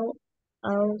our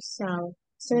own sound.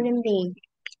 Student B.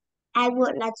 I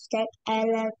would like to take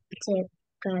elective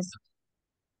class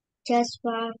just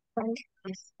for fun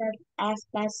such as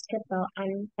basketball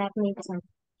and badminton.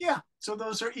 Yeah, so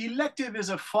those are elective is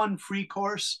a fun free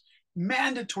course.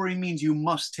 Mandatory means you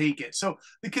must take it. So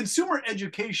the consumer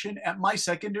education at my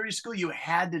secondary school, you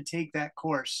had to take that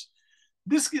course.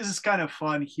 This is kind of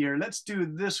fun here. Let's do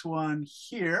this one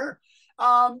here.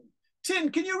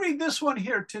 Tin, can you read this one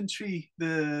here, Tin Tree,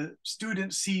 the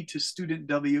student C to student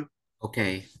W?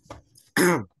 Okay.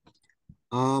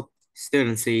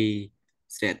 Student C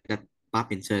said that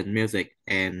badminton, music,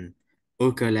 and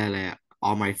ukulele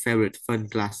are my favorite fun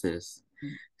classes.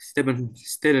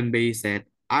 Student B said,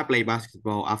 I play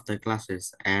basketball after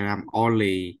classes and I'm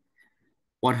only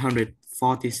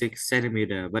 146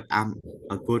 centimeter, but I'm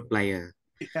a good player.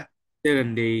 Yeah.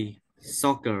 Student D,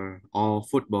 soccer or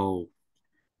football.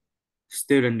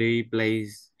 Student D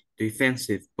plays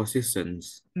defensive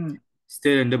positions.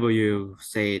 Student W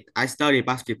said, I study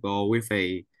basketball with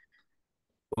a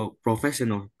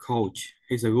professional coach.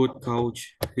 He's a good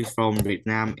coach. He's from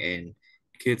Vietnam and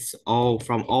kids all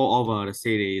from all over the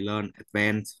city learn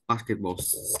advanced basketball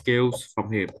skills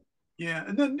from him. Yeah,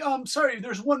 and then sorry,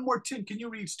 there's one more Tim. Can you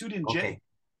read student J?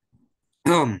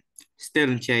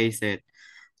 Student J said,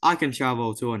 I can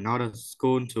travel to another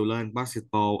school to learn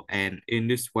basketball, and in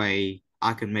this way,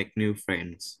 I can make new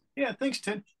friends. Yeah, thanks,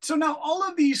 Tim. So now all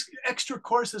of these extra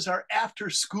courses are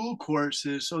after school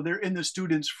courses, so they're in the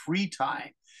students' free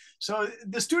time. So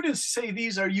the students say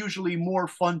these are usually more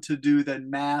fun to do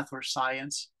than math or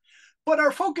science. But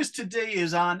our focus today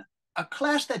is on a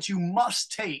class that you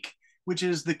must take, which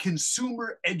is the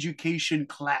consumer education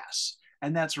class.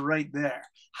 And that's right there,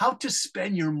 how to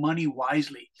spend your money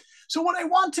wisely. So what I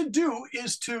want to do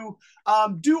is to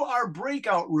do our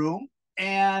breakout room.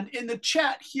 And in the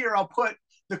chat here, I'll put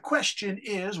the question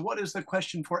is, what is the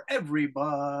question for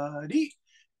everybody?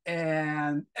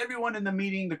 And everyone in the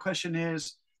meeting, the question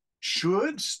is,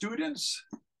 should students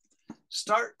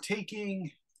start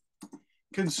taking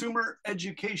consumer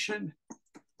education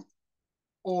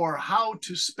or how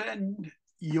to spend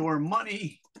your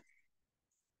money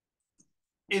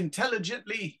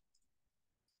intelligently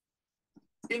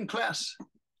in class,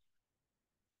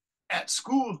 at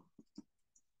school,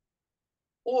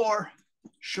 or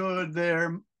should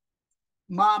their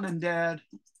mom and dad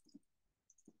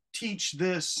teach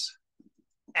this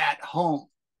at home?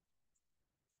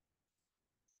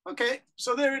 Okay,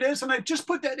 so there it is. And I just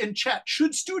put that in chat.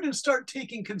 Should students start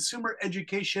taking consumer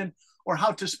education or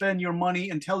how to spend your money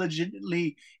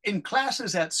intelligently in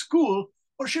classes at school,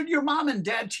 or should your mom and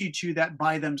dad teach you that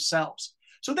by themselves?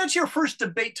 So that's your first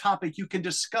debate topic. You can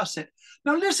discuss it.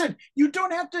 Now, listen, you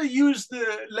don't have to use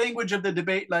the language of the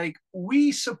debate like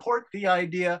we support the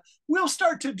idea. We'll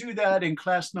start to do that in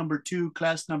class number 2,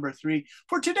 class number 3.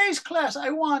 For today's class, I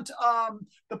want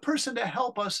the person to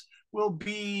help us will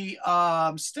be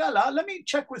Stella. Let me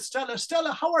check with Stella.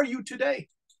 Stella, how are you today?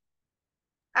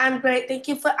 I'm great. Thank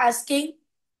you for asking.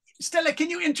 Stella, can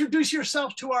you introduce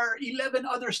yourself to our 11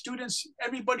 other students?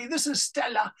 Everybody, this is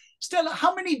Stella. Stella,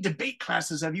 how many debate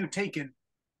classes have you taken?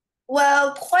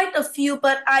 Well, quite a few,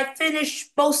 but I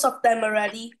finished most of them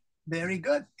already. Very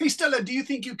good. Hey, Stella, do you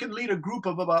think you can lead a group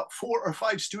of about 4 or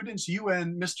 5 students, you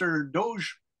and Mr.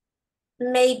 Doge?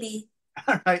 Maybe.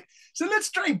 All right. So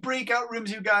let's try breakout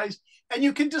rooms, you guys. And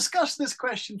you can discuss this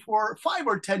question for 5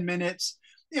 or 10 minutes.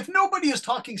 If nobody is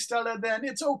talking, Stella, then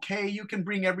it's okay. You can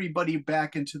bring everybody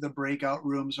back into the breakout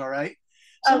rooms, all right?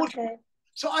 So okay.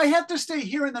 So I have to stay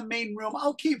here in the main room.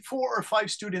 I'll keep 4 or 5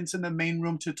 students in the main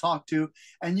room to talk to,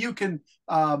 and you can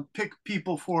pick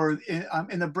people for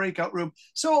in the breakout room.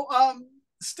 So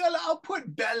Stella, I'll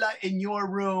put Bella in your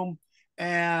room,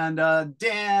 and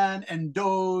Dan and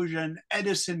Doge and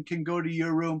Edison can go to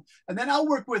your room. And then I'll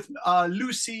work with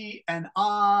Lucy and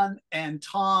An and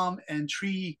Tom and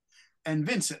Tree and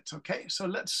Vincent, okay? So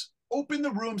let's open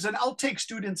the rooms, and I'll take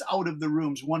students out of the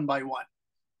rooms one by one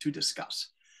to discuss.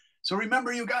 So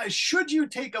remember, you guys, should you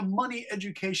take a money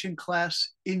education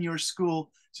class in your school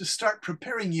to start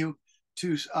preparing you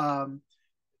to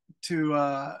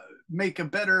make a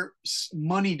better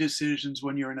money decisions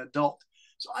when you're an adult?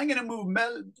 So I'm going to move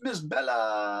Miss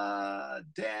Bella,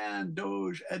 Dan,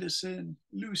 Doge, Edison,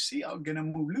 Lucy. I'm going to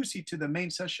move Lucy to the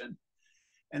main session.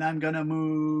 And I'm going to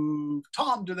move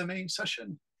Tom to the main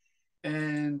session,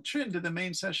 and Trin to the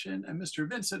main session, and Mr.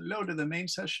 Vincent Lowe to the main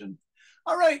session.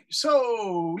 All right,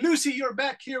 so Lucy, you're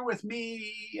back here with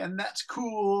me, and that's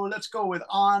cool. Let's go with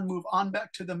On, move on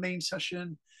back to the main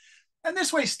session. And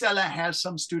this way, Stella has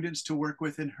some students to work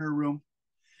with in her room.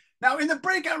 Now, in the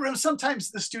breakout room,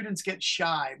 sometimes the students get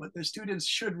shy, but the students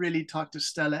should really talk to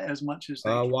Stella as much as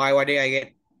they can. Why did I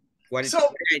get?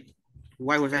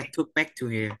 Why was I took back to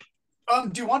here?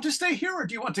 Do you want to stay here, or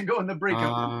do you want to go in the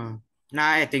breakout room? No,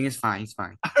 I think it's fine. It's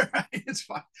fine. All right, it's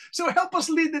fine. So help us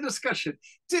lead the discussion.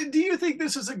 Do you think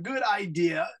this is a good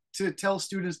idea to tell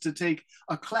students to take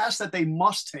a class that they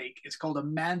must take? It's called a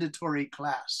mandatory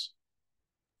class.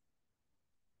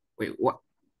 Wait, what?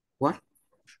 What?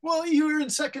 Well, you're in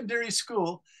secondary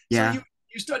school. Yeah. So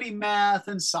you study math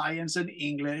and science and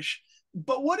English.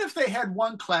 But what if they had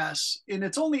one class and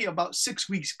it's only about 6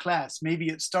 weeks class? Maybe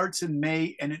it starts in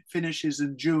May and it finishes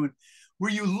in June,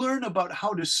 where you learn about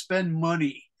how to spend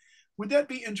money. Would that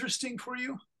be interesting for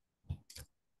you?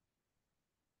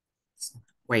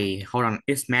 Wait, hold on.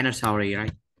 It's mandatory,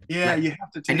 right? Yeah, Like, you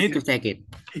have to I take need to it. take it.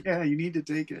 Yeah, you need to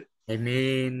take it. I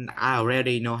mean, I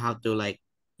already know how to like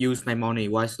use my money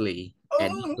wisely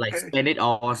and Oh, like okay. spend it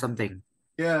or something.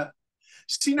 Yeah.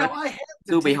 See, now But I had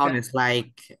to to be take that. honest,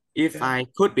 like if Yeah. I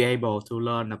could be able to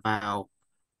learn about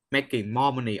making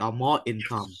more money or more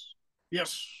income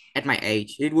Yes. at my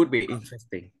age, it would be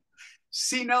interesting.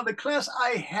 See, now the class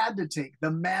I had to take,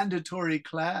 the mandatory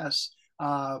class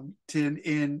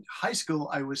in high school,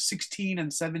 I was 16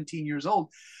 and 17 years old.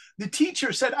 The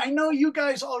teacher said, I know you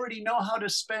guys already know how to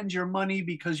spend your money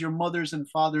because your mothers and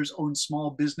fathers own small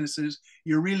businesses.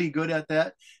 You're really good at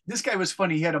that. This guy was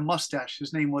funny. He had a mustache.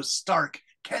 His name was Stark,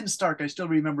 Ken Stark. I still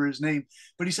remember his name.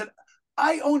 But he said,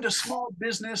 I owned a small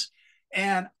business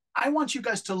and I want you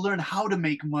guys to learn how to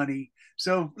make money.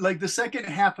 So, like the second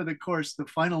half of the course, the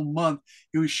final month,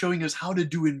 he was showing us how to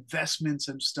do investments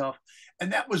and stuff.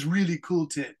 And that was really cool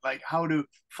to like how to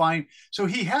find. So,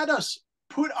 he had us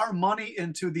put our money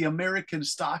into the American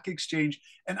Stock Exchange.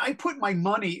 And I put my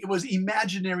money, it was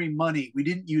imaginary money. We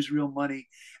didn't use real money.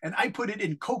 And I put it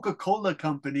in Coca-Cola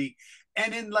Company.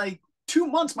 And in like 2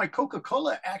 months, my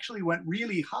Coca-Cola actually went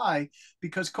really high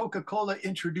because Coca-Cola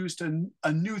introduced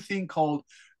a new thing called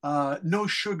no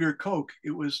sugar Coke.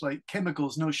 It was like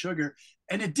chemicals, no sugar.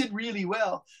 And it did really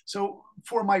well. So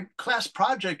for my class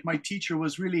project, my teacher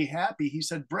was really happy. He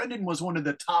said, Brendan was one of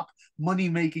the top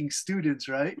money-making students,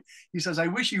 right? He says, I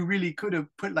wish you really could have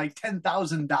put like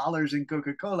 $10,000 in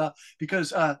Coca-Cola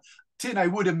because Tin, I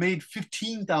would have made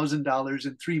 $15,000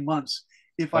 in 3 months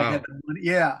if I had the money.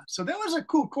 Yeah. So that was a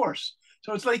cool course.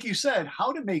 So it's like you said,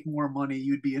 how to make more money.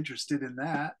 You'd be interested in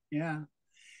that. Yeah.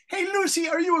 Hey, Lucy,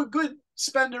 are you a good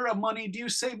spender of money? Do you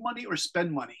save money or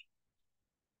spend money?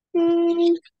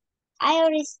 I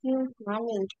always use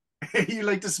money. You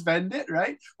like to spend it,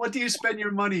 right? What do you spend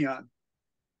your money on?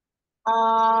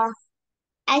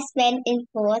 I spend in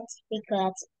food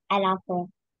because I love food.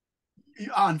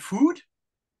 On food?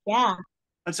 Yeah.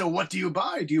 And so what do you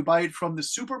buy? Do you buy it from the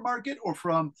supermarket or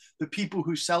from the people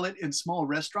who sell it in small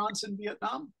restaurants in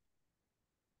Vietnam?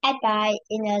 I buy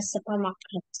in a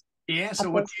supermarket. Yeah, so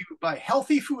what do you buy?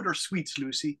 Healthy food or sweets,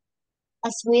 Lucy? A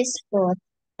sweet food.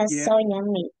 That's Yeah. so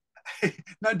yummy.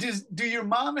 Now, do your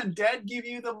mom and dad give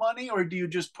you the money or do you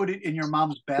just put it in your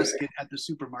mom's basket at the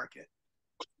supermarket?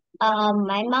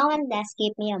 My mom and dad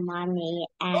give me a money,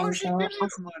 Oh, she gives you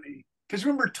the money. Because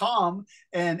remember, Tom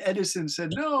and Edison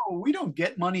said, no, we don't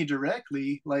get money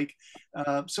directly. Like,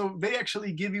 so they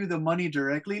actually give you the money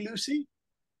directly, Lucy?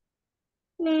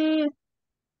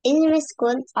 In my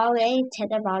school, already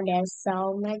talked about this.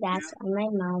 So my dad and my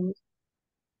mom.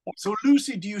 Yeah. So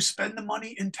Lucy, do you spend the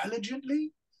money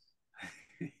intelligently?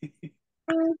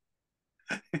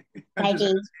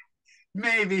 Maybe.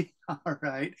 Maybe. All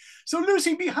right. So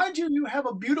Lucy, behind you, you have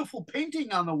a beautiful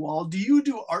painting on the wall. Do you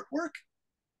do artwork?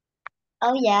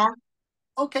 Oh, yeah.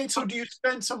 Okay, so do you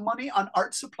spend some money on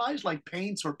art supplies like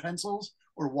paints or pencils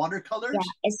or watercolors?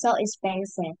 Yeah, it's so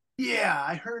expensive. Yeah,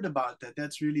 I heard about that.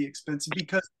 That's really expensive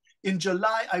because in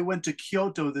July, I went to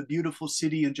Kyoto, the beautiful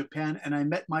city in Japan, and I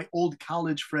met my old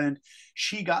college friend.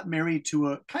 She got married to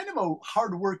a kind of a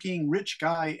hardworking rich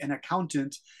guy, an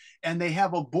accountant, and they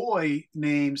have a boy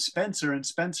named Spencer, and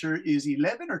Spencer is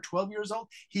 11 or 12 years old.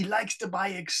 He likes to buy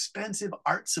expensive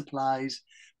art supplies.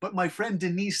 But my friend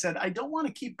Denise said, I don't want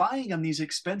to keep buying him these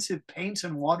expensive paints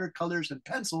and watercolors and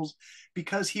pencils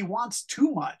because he wants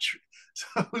too much.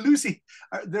 So Lucy,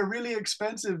 they're really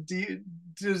expensive.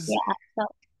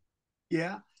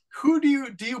 Yeah. Who do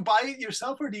you buy it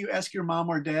yourself or do you ask your mom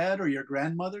or dad or your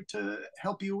grandmother to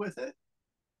help you with it?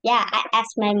 Yeah, I ask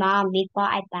my mom before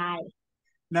I buy.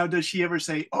 Now, does she ever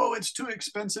say, oh, it's too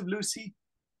expensive, Lucy?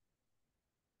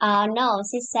 No,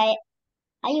 she say,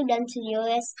 are you done to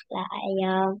use?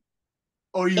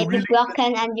 Oh, you if really it's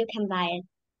broken and you can buy it.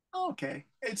 Okay.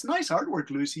 It's nice artwork,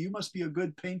 Lucy. You must be a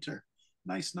good painter.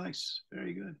 Nice, nice.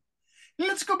 Very good.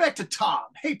 Let's go back to Tom.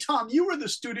 Hey, Tom, you were the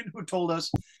student who told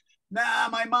us, nah,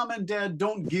 my mom and dad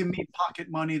don't give me pocket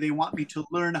money. They want me to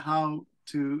learn how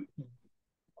to.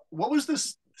 What was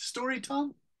this story,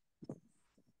 Tom?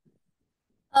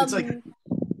 It's like,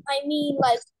 I mean,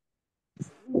 like,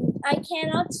 I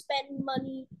cannot spend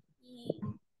money.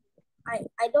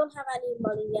 I don't have any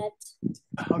money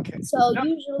yet. Okay. So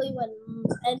usually when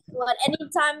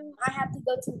anytime I have to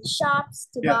go to the shops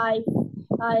to buy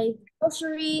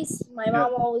groceries, my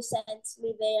mom always sends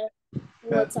me there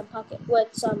with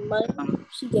some money.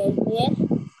 She gave me it.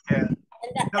 Yeah.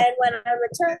 And when I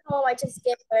return home, I just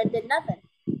give her and did nothing.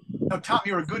 Now, Tom,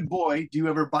 you're a good boy. Do you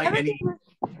ever buy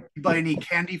any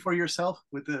candy for yourself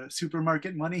with the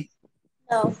supermarket money?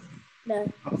 No.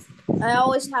 I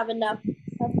always have enough.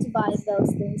 have to buy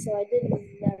those things, so I didn't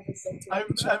never get to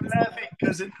I'm laughing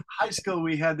because in high school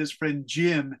we had this friend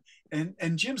Jim,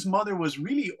 and Jim's mother was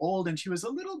really old and she was a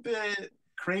little bit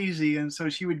crazy, and so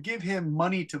she would give him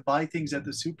money to buy things at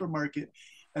the supermarket,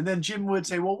 and then Jim would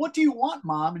say, "Well, what do you want,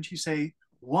 Mom?" And she'd say,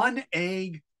 "One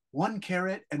egg, one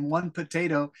carrot, and one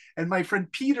potato." And my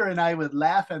friend Peter and I would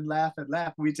laugh and laugh and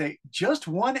laugh. We'd say, "Just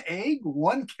one egg,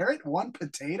 one carrot, one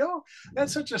potato?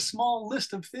 That's such a small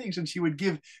list of things." And she would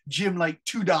give Jim like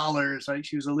 $2, right?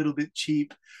 She was a little bit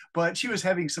cheap, but she was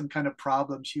having some kind of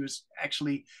problem. She was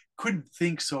actually couldn't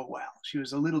think so well. She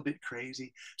was a little bit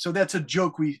crazy. So that's a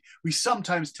joke we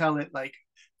sometimes tell it like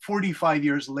 45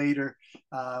 years later.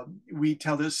 We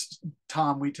tell this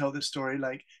story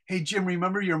like, "Hey Jim,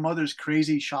 remember your mother's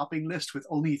crazy shopping list with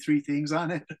only 3 things on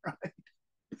it?"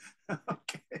 Right?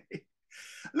 Okay,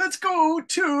 let's go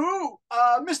to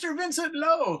Mr. Vincent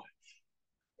Lowe.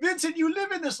 Vincent, you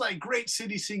live in this like great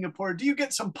city, Singapore. Do you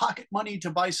get some pocket money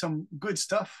to buy some good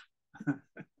stuff?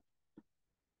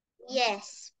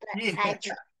 Yes, but Yeah. I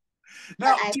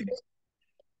Now, but I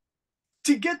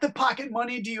to get the pocket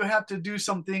money, do you have to do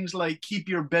some things like keep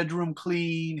your bedroom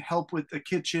clean, help with the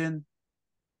kitchen?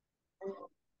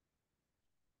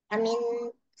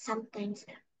 mean sometimes.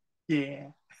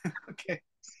 Yeah. Okay.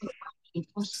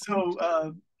 So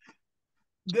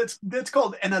that's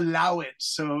called an allowance.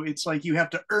 So it's like you have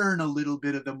to earn a little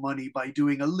bit of the money by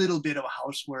doing a little bit of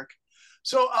housework.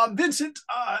 So Vincent,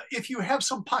 if you have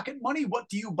some pocket money, what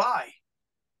do you buy?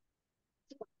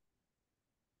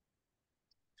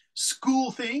 School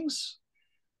things,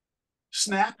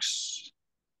 snacks.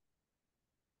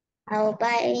 I'll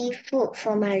buy food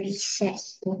for my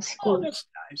recess in Oh, school. that's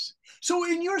nice. So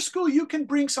in your school, you can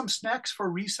bring some snacks for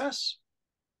recess?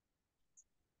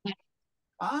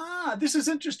 Ah, this is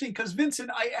interesting because Vincent,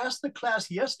 I asked the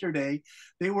class yesterday.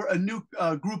 They were a new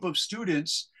group of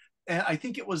students. And I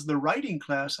think it was the writing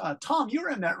class. Tom, you're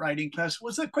in that writing class.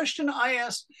 Was the question I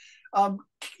asked,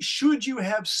 should you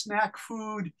have snack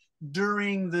food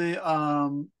during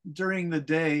the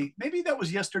day? Maybe that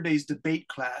was yesterday's debate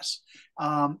class.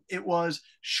 It was,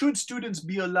 should students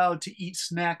be allowed to eat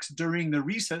snacks during the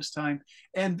recess time?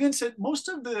 And Vincent, most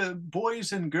of the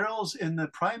boys and girls in the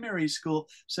primary school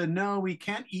said, no, we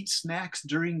can't eat snacks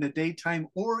during the daytime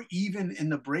or even in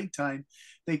the break time.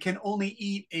 They can only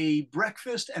eat a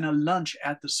breakfast and a lunch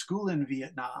at the school in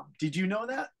Vietnam. Did you know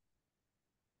that?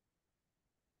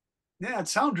 Yeah, it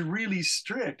sounded really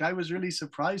strict. I was really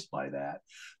surprised by that.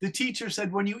 The teacher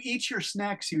said, when you eat your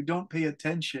snacks, you don't pay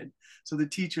attention. So the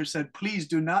teacher said, please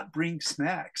do not bring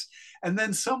snacks. And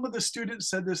then some of the students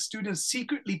said the students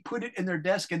secretly put it in their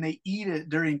desk and they eat it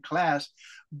during class.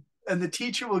 And the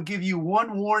teacher will give you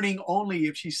one warning only.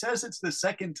 If she says it's the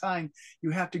second time,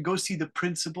 you have to go see the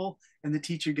principal, and the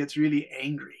teacher gets really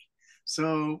angry.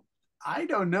 So I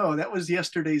don't know. That was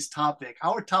yesterday's topic.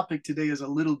 Our topic today is a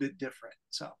little bit different.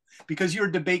 So because you're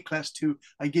debate class too,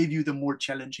 I gave you the more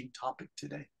challenging topic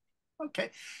today. Okay.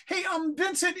 Hey,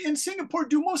 Vincent, in Singapore,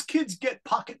 do most kids get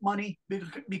pocket money?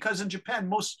 Because in Japan,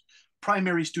 most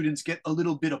primary students get a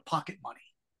little bit of pocket money.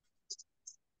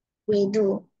 We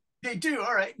do. They do.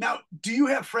 All right. Now, do you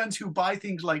have friends who buy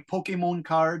things like Pokemon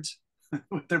cards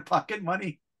with their pocket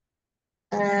money?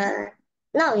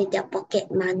 Not with their pocket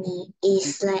money.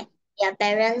 It's like their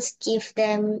parents give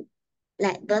them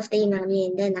like birthday money,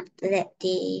 and then after that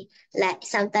they like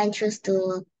sometimes choose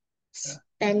to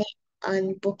spend it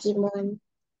on Pokemon.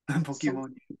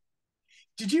 Pokemon.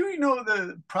 Did you know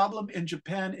the problem in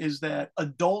Japan is that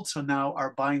adults are now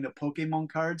buying the Pokemon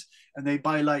cards, and they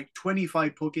buy like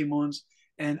 25 Pokemons,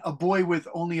 and a boy with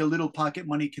only a little pocket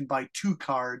money can buy 2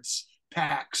 cards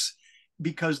packs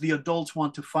because the adults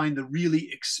want to find the really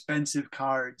expensive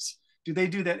cards. Do they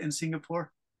do that in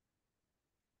Singapore?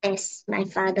 Yes, my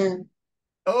father.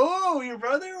 Oh, your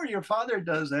brother or your father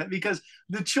does that because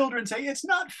the children say it's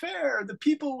not fair. The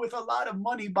people with a lot of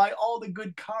money buy all the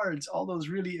good cards, all those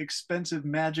really expensive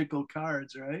magical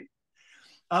cards, right?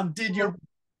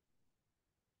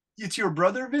 It's your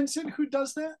brother, Vincent, who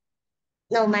does that?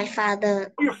 No, my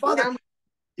father. Oh, your father. Now,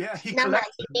 yeah, he now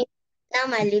collects them. now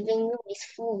my living room is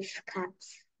full with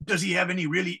cards. Does he have any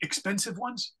really expensive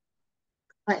ones?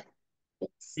 What?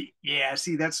 Yeah,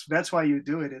 see, that's why you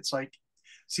do it. It's like,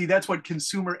 see, that's what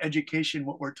consumer education,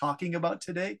 what we're talking about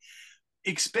today.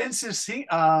 Expensive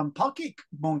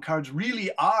Pokemon cards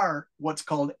really are what's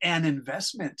called an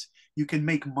investment. You can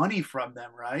make money from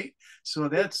them, right? So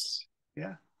that's,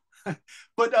 yeah.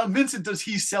 But Vincent, does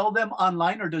he sell them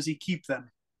online or does he keep them?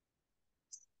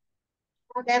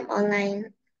 Sell them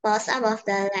online. For some of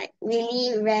the like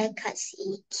really rare cards,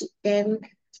 he keep them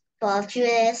for a few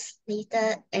days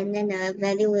later, and then the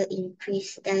value will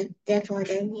increase. Therefore,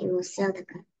 then he will sell the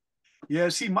card. Yeah,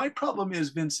 see, my problem is,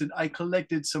 Vincent, I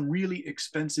collected some really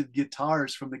expensive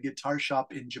guitars from the guitar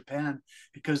shop in Japan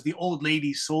because the old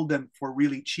ladies sold them for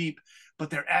really cheap, but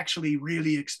they're actually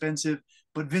really expensive.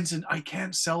 But Vincent, I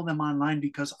can't sell them online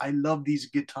because I love these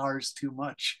guitars too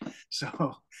much.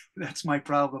 So that's my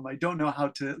problem. I don't know how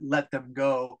to let them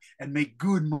go and make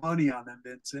good money on them,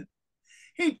 Vincent.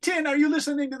 Hey, Tin, are you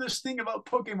listening to this thing about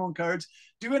Pokemon cards?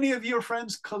 Do any of your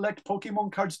friends collect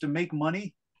Pokemon cards to make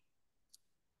money?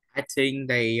 I think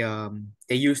they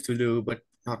used to do, but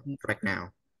not right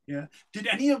now. Yeah. Did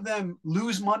any of them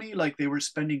lose money, like they were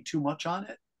spending too much on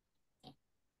it?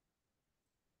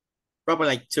 Probably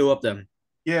like two of them.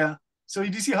 Yeah. So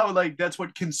you see how like that's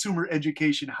what consumer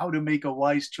education, how to make a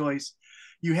wise choice.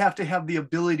 You have to have the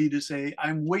ability to say,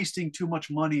 I'm wasting too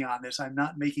much money on this. I'm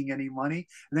not making any money.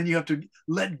 And then you have to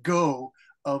let go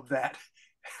of that,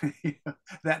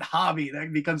 that hobby.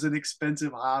 That becomes an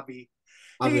expensive hobby.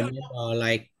 I Hey, remember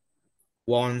like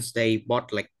once they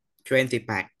bought like 20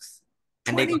 packs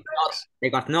and 20 they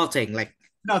got nothing, like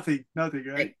nothing,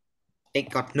 right? they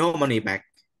got no money back.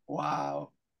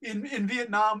 Wow. In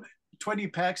Vietnam, 20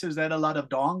 packs, is that a lot of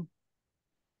dong?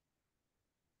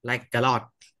 Like a lot.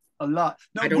 A lot.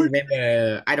 No, I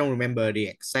don't remember the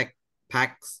exact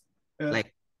packs,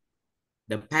 like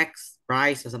the packs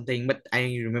price or something, but I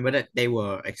remember that they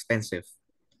were expensive.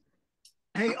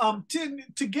 Hey,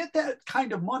 to get that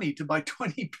kind of money to buy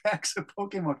 20 packs of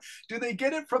Pokemon, do they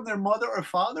get it from their mother or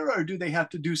father, or do they have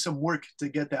to do some work to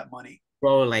get that money?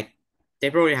 Bro, like they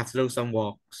probably have to do some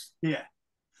walks. Yeah.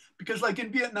 Because like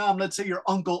in Vietnam, let's say your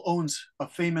uncle owns a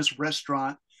famous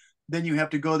restaurant, then you have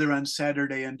to go there on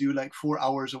Saturday and do like 4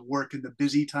 hours of work in the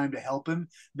busy time to help him.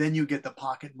 Then you get the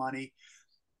pocket money.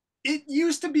 It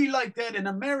used to be like that in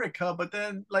America, but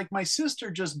then like my sister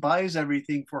just buys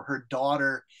everything for her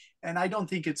daughter. And I don't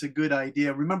think it's a good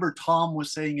idea. Remember, Tom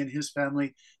was saying in his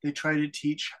family, they try to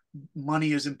teach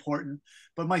money is important.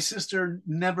 But my sister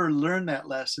never learned that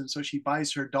lesson. So she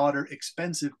buys her daughter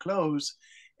expensive clothes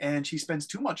and she spends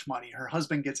too much money. Her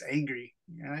husband gets angry.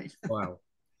 Right? Wow.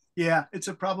 Yeah, it's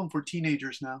a problem for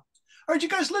teenagers now. All right, you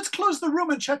guys, let's close the room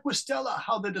and check with Stella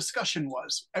how the discussion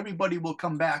was. Everybody will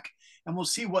come back and we'll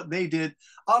see what they did.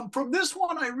 From this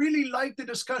one, I really liked the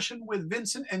discussion with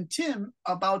Vincent and Tim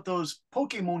about those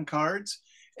Pokemon cards,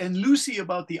 and Lucy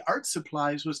about the art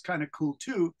supplies was kind of cool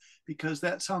too, because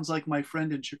that sounds like my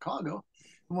friend in Chicago.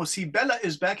 And we'll see Bella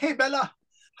is back. Hey, Bella,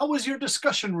 how was your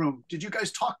discussion room? Did you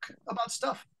guys talk about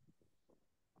stuff?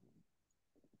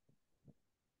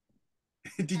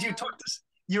 Did you talk to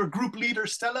your group leader,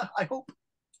 Stella, I hope?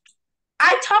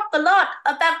 I talked a lot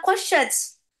about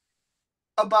questions.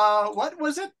 About what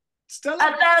was it, Stella?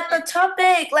 About the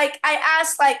topic. Like I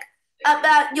asked like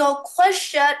about your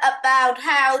question about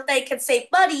how they can save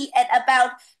money and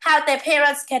about how their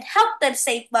parents can help them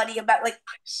save money, about like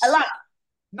a lot.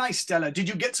 Nice, Stella. Did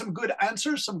you get some good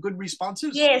answers, some good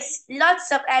responses? Yes,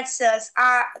 lots of answers.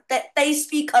 That they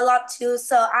speak a lot too,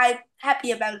 so I'm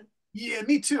happy about it. Yeah,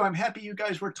 me too. I'm happy you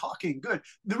guys were talking. Good.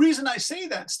 The reason I say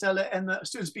that, Stella, and the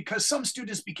students, because some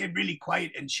students became really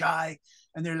quiet and shy,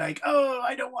 and they're like, "Oh,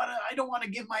 I don't want to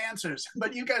give my answers."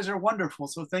 But you guys are wonderful,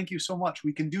 so thank you so much.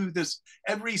 We can do this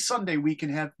every Sunday. We can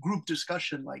have group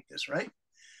discussion like this, right?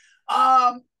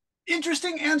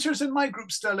 Interesting answers in my group,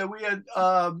 Stella. We had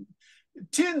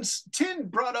Tin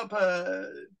brought up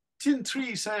Tin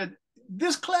 3 said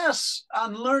this class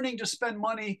on learning to spend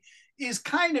money is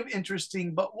kind of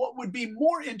interesting, but what would be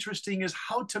more interesting is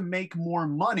how to make more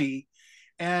money.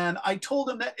 And I told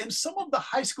him that in some of the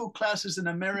high school classes in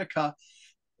America,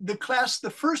 the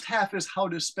first half is how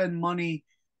to spend money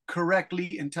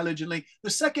correctly, intelligently.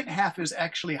 The second half is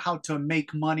actually how to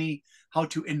make money, how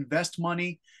to invest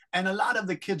money. And a lot of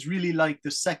the kids really like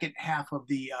the second half of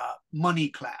the money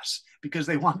class because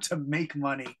they want to make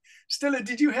money. Stella,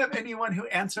 did you have anyone who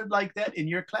answered like that in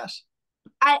your class?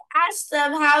 I asked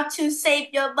them how to save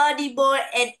your money more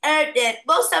and earn it.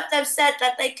 Most of them said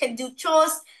that they can do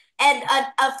chores, and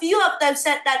a few of them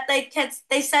said that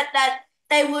they said that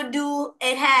they will do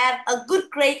and have a good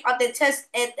grade on the test,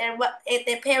 and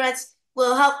their parents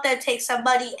will help them take some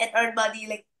money and earn money.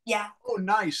 Like, yeah. Oh,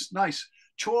 nice.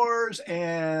 Chores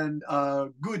and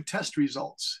good test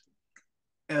results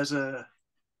as a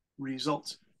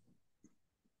result.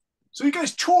 So you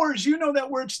guys, chores, you know that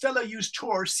word. Stella used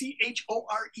chores,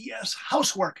 C-H-O-R-E-S,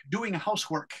 housework, doing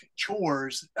housework,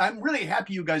 chores. I'm really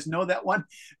happy you guys know that one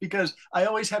because I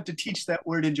always have to teach that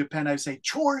word in Japan. I say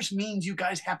chores means you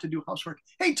guys have to do housework.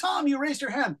 Hey, Tom, you raised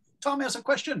your hand. Tom has a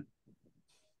question.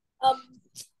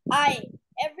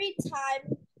 Every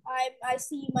time I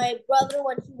see my brother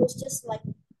when he was just like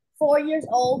 4 years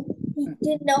old. He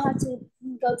didn't know how to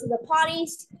go to the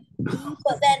potties,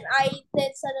 but then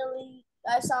suddenly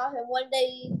I saw him one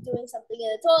day doing something in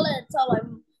the toilet, and so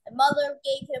my mother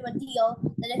gave him a deal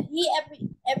that if he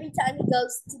every time he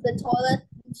goes to the toilet,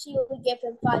 she will give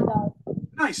him $5.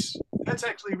 Nice. That's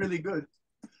actually really good.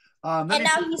 And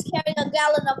now he's carrying a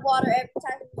gallon of water every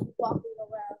time he's walking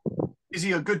around. Is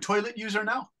he a good toilet user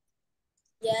now?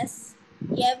 Yes.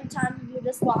 Yeah, every time he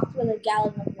just walks with a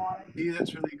gallon of water. Yeah,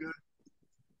 that's really good.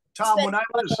 Tom, when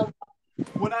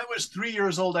I was 3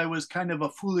 years old, I was kind of a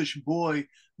foolish boy.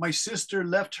 My sister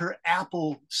left her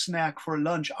apple snack for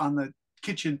lunch on the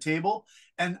kitchen table,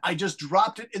 and I just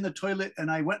dropped it in the toilet,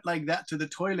 and I went like that to the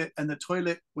toilet, and the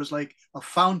toilet was like a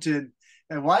fountain.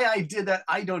 And why I did that,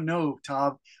 I don't know,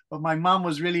 Tom, but my mom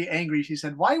was really angry. She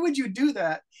said, "Why would you do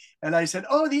that?" And I said,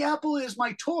 "Oh, the apple is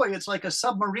my toy. It's like a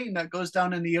submarine that goes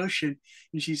down in the ocean."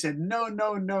 And she said, "No,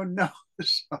 no, no, no."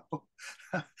 So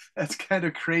that's kind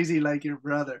of crazy, like your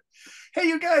brother. Hey,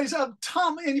 you guys,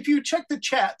 Tom, and if you check the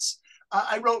chats,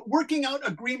 I wrote, working out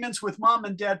agreements with mom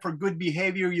and dad for good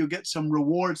behavior. You get some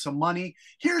reward, some money.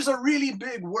 Here's a really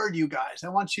big word, you guys. I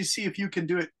want you to see if you can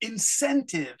do it.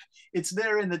 Incentive. It's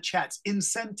there in the chats.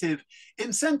 Incentive.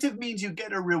 Incentive means you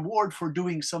get a reward for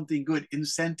doing something good.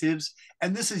 Incentives.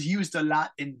 And this is used a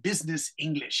lot in business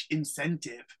English.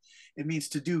 Incentive. It means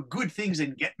to do good things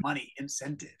and get money.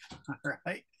 Incentive. All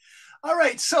right. All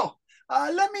right. So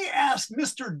let me ask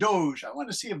Mr. Doge. I want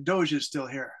to see if Doge is still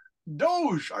here.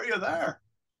 Doge, are you there?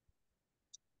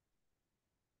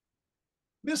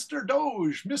 Mr.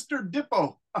 Doge, Mr.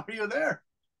 Dippo, are you there?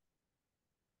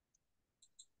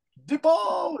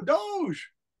 Dippo,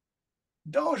 Doge.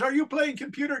 Doge, are you playing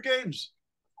computer games?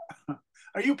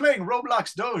 Are you playing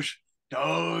Roblox, Doge?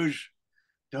 Doge,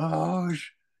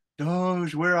 Doge,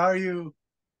 Doge, where are you?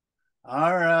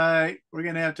 All right, we're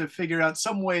going to have to figure out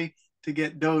some way to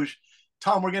get Doge.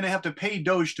 Tom, we're going to have to pay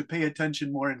Doge to pay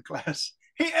attention more in class.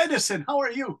 Hey, Edison, how are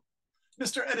you?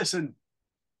 Mr. Edison.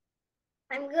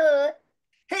 I'm good.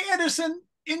 Hey, Edison,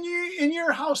 in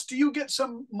your house, do you get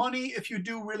some money if you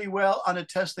do really well on a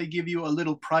test? They give you a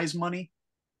little prize money?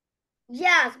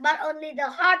 Yes, but only the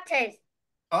hard test.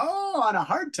 Oh, on a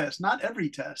hard test, not every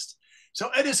test. So,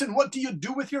 Edison, what do you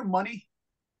do with your money?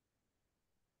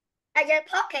 I just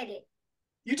pocket it.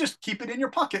 You just keep it in your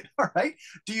pocket, all right?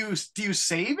 Do you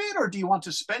save it, or do you want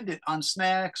to spend it on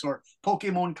snacks or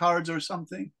Pokemon cards or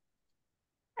something?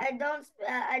 I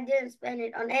didn't spend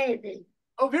it on anything.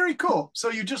 Oh, very cool.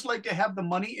 So you just like to have the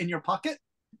money in your pocket?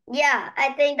 Yeah, I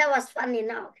think that was fun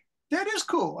enough. That is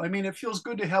cool. I mean, it feels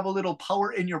good to have a little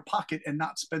power in your pocket and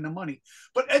not spend the money.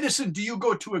 But Edison, do you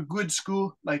go to a good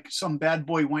school? Like some bad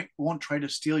boy won't try to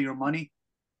steal your money?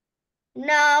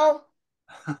 No.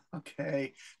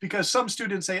 Okay, because some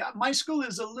students say, my school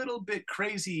is a little bit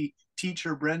crazy,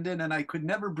 teacher Brendan, and I could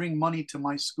never bring money to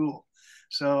my school.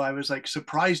 So I was like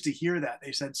surprised to hear that.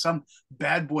 They said some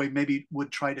bad boy maybe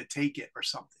would try to take it or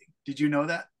something. Did you know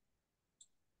that?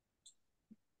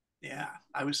 Yeah,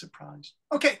 I was surprised.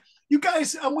 Okay, you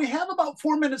guys, we have about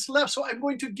 4 minutes left, so I'm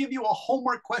going to give you a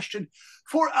homework question.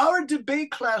 For our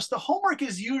debate class, the homework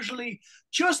is usually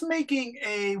just making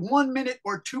a 1 minute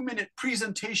or 2 minute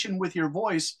presentation with your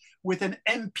voice with an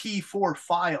MP4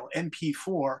 file,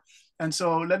 MP4. And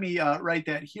so let me write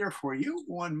that here for you.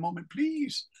 1 moment,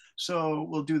 please. So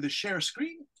we'll do the share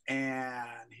screen,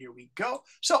 and here we go.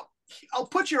 So I'll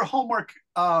put your homework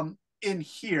in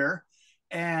here.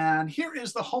 And here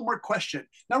is the homework question.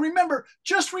 Now remember,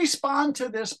 just respond to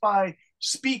this by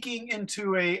speaking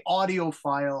into a audio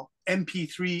file,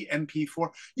 MP3, MP4.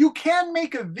 You can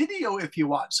make a video if you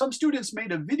want. Some students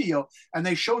made a video and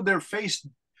they showed their face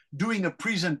doing a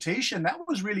presentation. That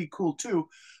was really cool too.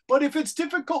 But if it's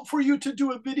difficult for you to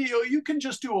do a video, you can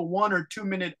just do a 1 or 2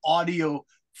 minute audio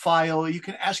file. You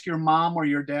can ask your mom or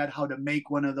your dad how to make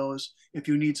one of those if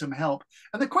you need some help.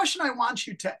 And the question I want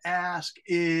you to ask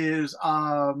is,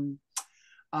 let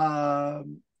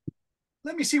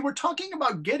me see, we're talking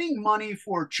about getting money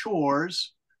for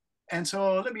chores. And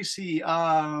so let me see,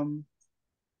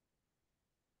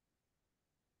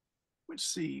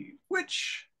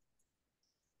 which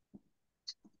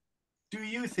do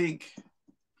you think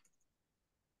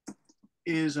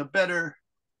is a better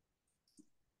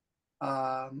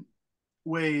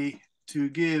way to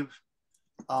give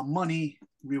a money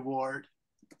reward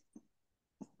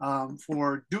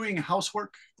for doing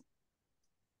housework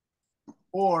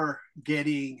or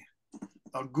getting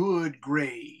a good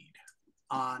grade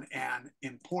on an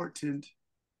important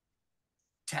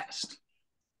test?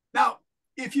 Now,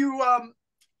 if you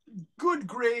good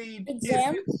grade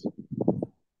exams,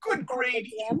 good grade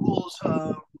equals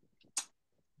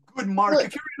Good mark.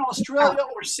 If you're in Australia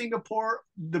or Singapore,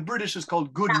 the British is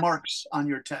called good marks on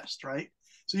your test, right?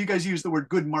 So you guys use the word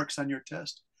good marks on your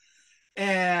test.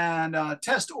 And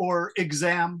test or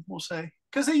exam, we'll say,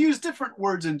 because they use different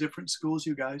words in different schools,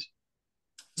 you guys.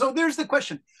 So there's the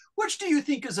question. Which do you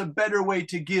think is a better way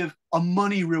to give a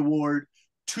money reward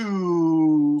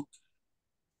to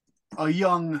a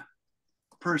young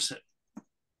person?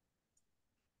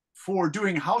 For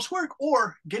doing housework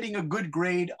or getting a good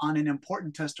grade on an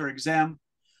important test or exam?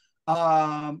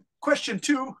 Question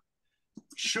 2,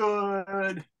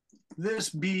 should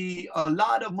this be a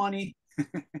lot of money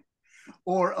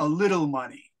or a little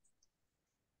money?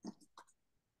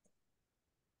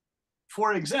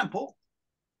 For example,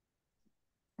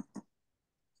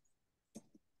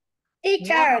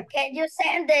 teacher, can you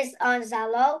send this on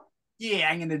Zalo? Yeah,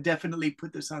 I'm going to definitely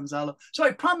put this on Zalo. So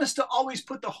I promise to always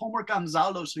put the homework on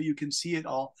Zalo so you can see it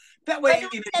all. That way,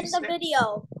 send the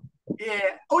video. Yeah.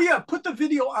 Oh, yeah. Put the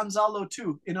video on Zalo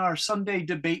too in our Sunday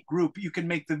debate group. You can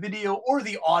make the video or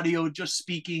the audio, just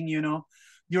speaking, you know,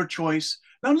 your choice.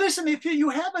 Now, listen, if you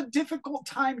have a difficult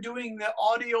time doing the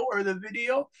audio or the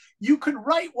video, you could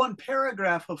write one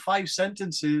paragraph of 5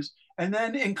 sentences. And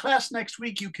then in class next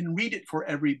week, you can read it for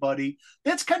everybody.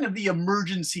 That's kind of the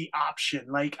emergency option.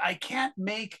 Like, I can't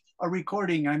make a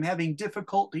recording. I'm having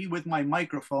difficulty with my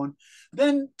microphone.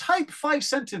 Then type 5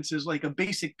 sentences, like a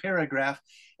basic paragraph,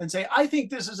 and say, I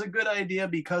think this is a good idea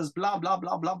because blah, blah,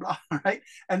 blah, blah, blah, right?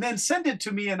 And then send it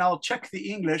to me and I'll check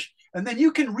the English. And then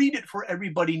you can read it for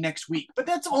everybody next week. But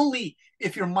that's only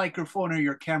if your microphone or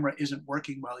your camera isn't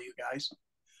working well, you guys.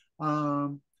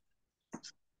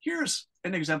 Here's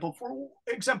an example. For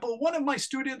example, one of my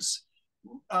students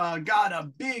got a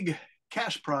big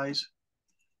cash prize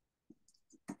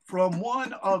from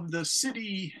one of the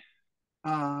city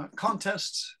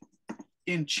contests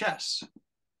in chess.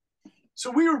 So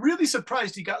we were really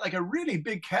surprised he got like a really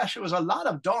big cash. It was a lot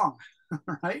of dong,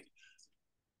 right?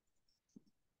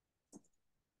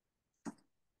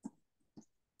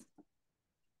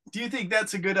 Do you think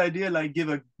that's a good idea? Like give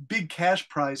a big cash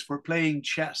prize for playing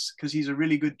chess because he's a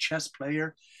really good chess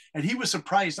player. And he was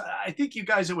surprised. I think you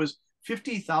guys, it was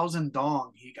 50,000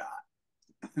 dong he got.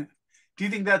 Do you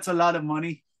think that's a lot of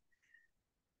money?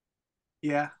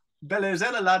 Yeah. Bella, is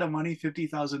that a lot of money,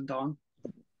 50,000 dong?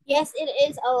 Yes, it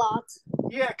is a lot.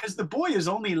 Yeah, because the boy is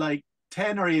only like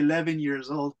 10 or 11 years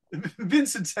old.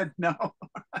 Vincent said no.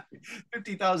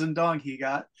 50,000 dong he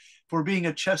got for being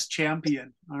a chess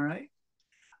champion. All right.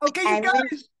 Okay, you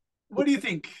guys, what do you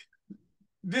think?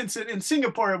 Vincent, in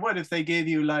Singapore, what if they gave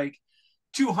you like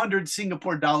 200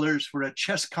 Singapore dollars for a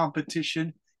chess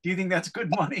competition? Do you think that's good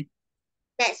money?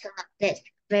 That's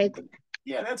very good.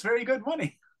 Yeah, that's very good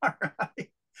money. All right.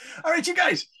 All right, you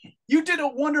guys, you did a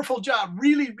wonderful job.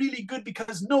 Really, really good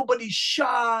because nobody's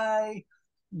shy.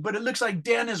 But it looks like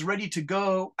Dan is ready to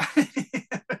go.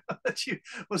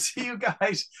 We'll see you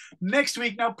guys next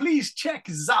week. Now, please check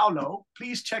Zalo.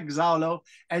 Please check Zalo,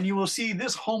 and you will see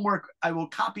this homework. I will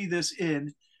copy this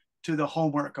in to the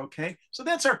homework, okay? So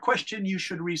that's our question you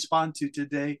should respond to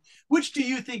today. Which do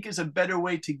you think is a better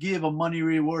way to give a money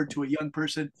reward to a young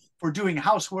person for doing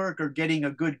housework or getting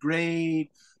a good grade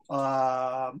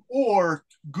or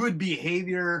good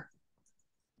behavior?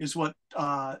 Is what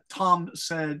Tom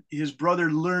said. His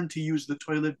brother learned to use the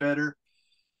toilet better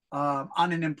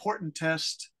on an important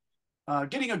test.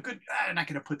 Getting a good, I'm not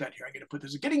going to put that here. I'm going to put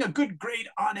this. Getting a good grade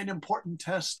on an important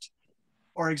test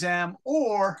or exam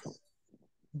or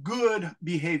good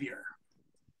behavior.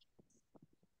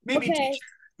 Maybe teacher,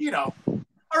 you know.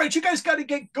 All right, you guys got to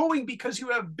get going because you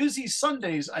have busy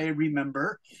Sundays, I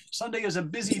remember. Sunday is a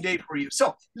busy day for you.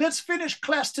 So let's finish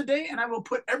class today and I will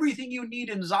put everything you need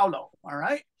in Zalo, all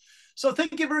right? So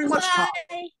thank you very much, Tom.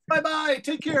 Bye-bye.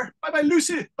 Take care. Bye-bye,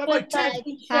 Lucy. Bye-bye, Ted.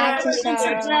 Bye,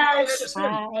 Bye,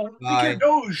 Take care,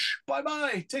 Doge.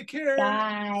 Bye-bye. Take care.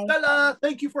 Bye. Stella,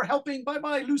 thank you for helping.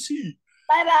 Bye-bye, Lucy.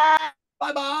 Bye-bye.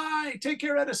 Bye-bye. Take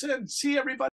care, Edison. See everybody.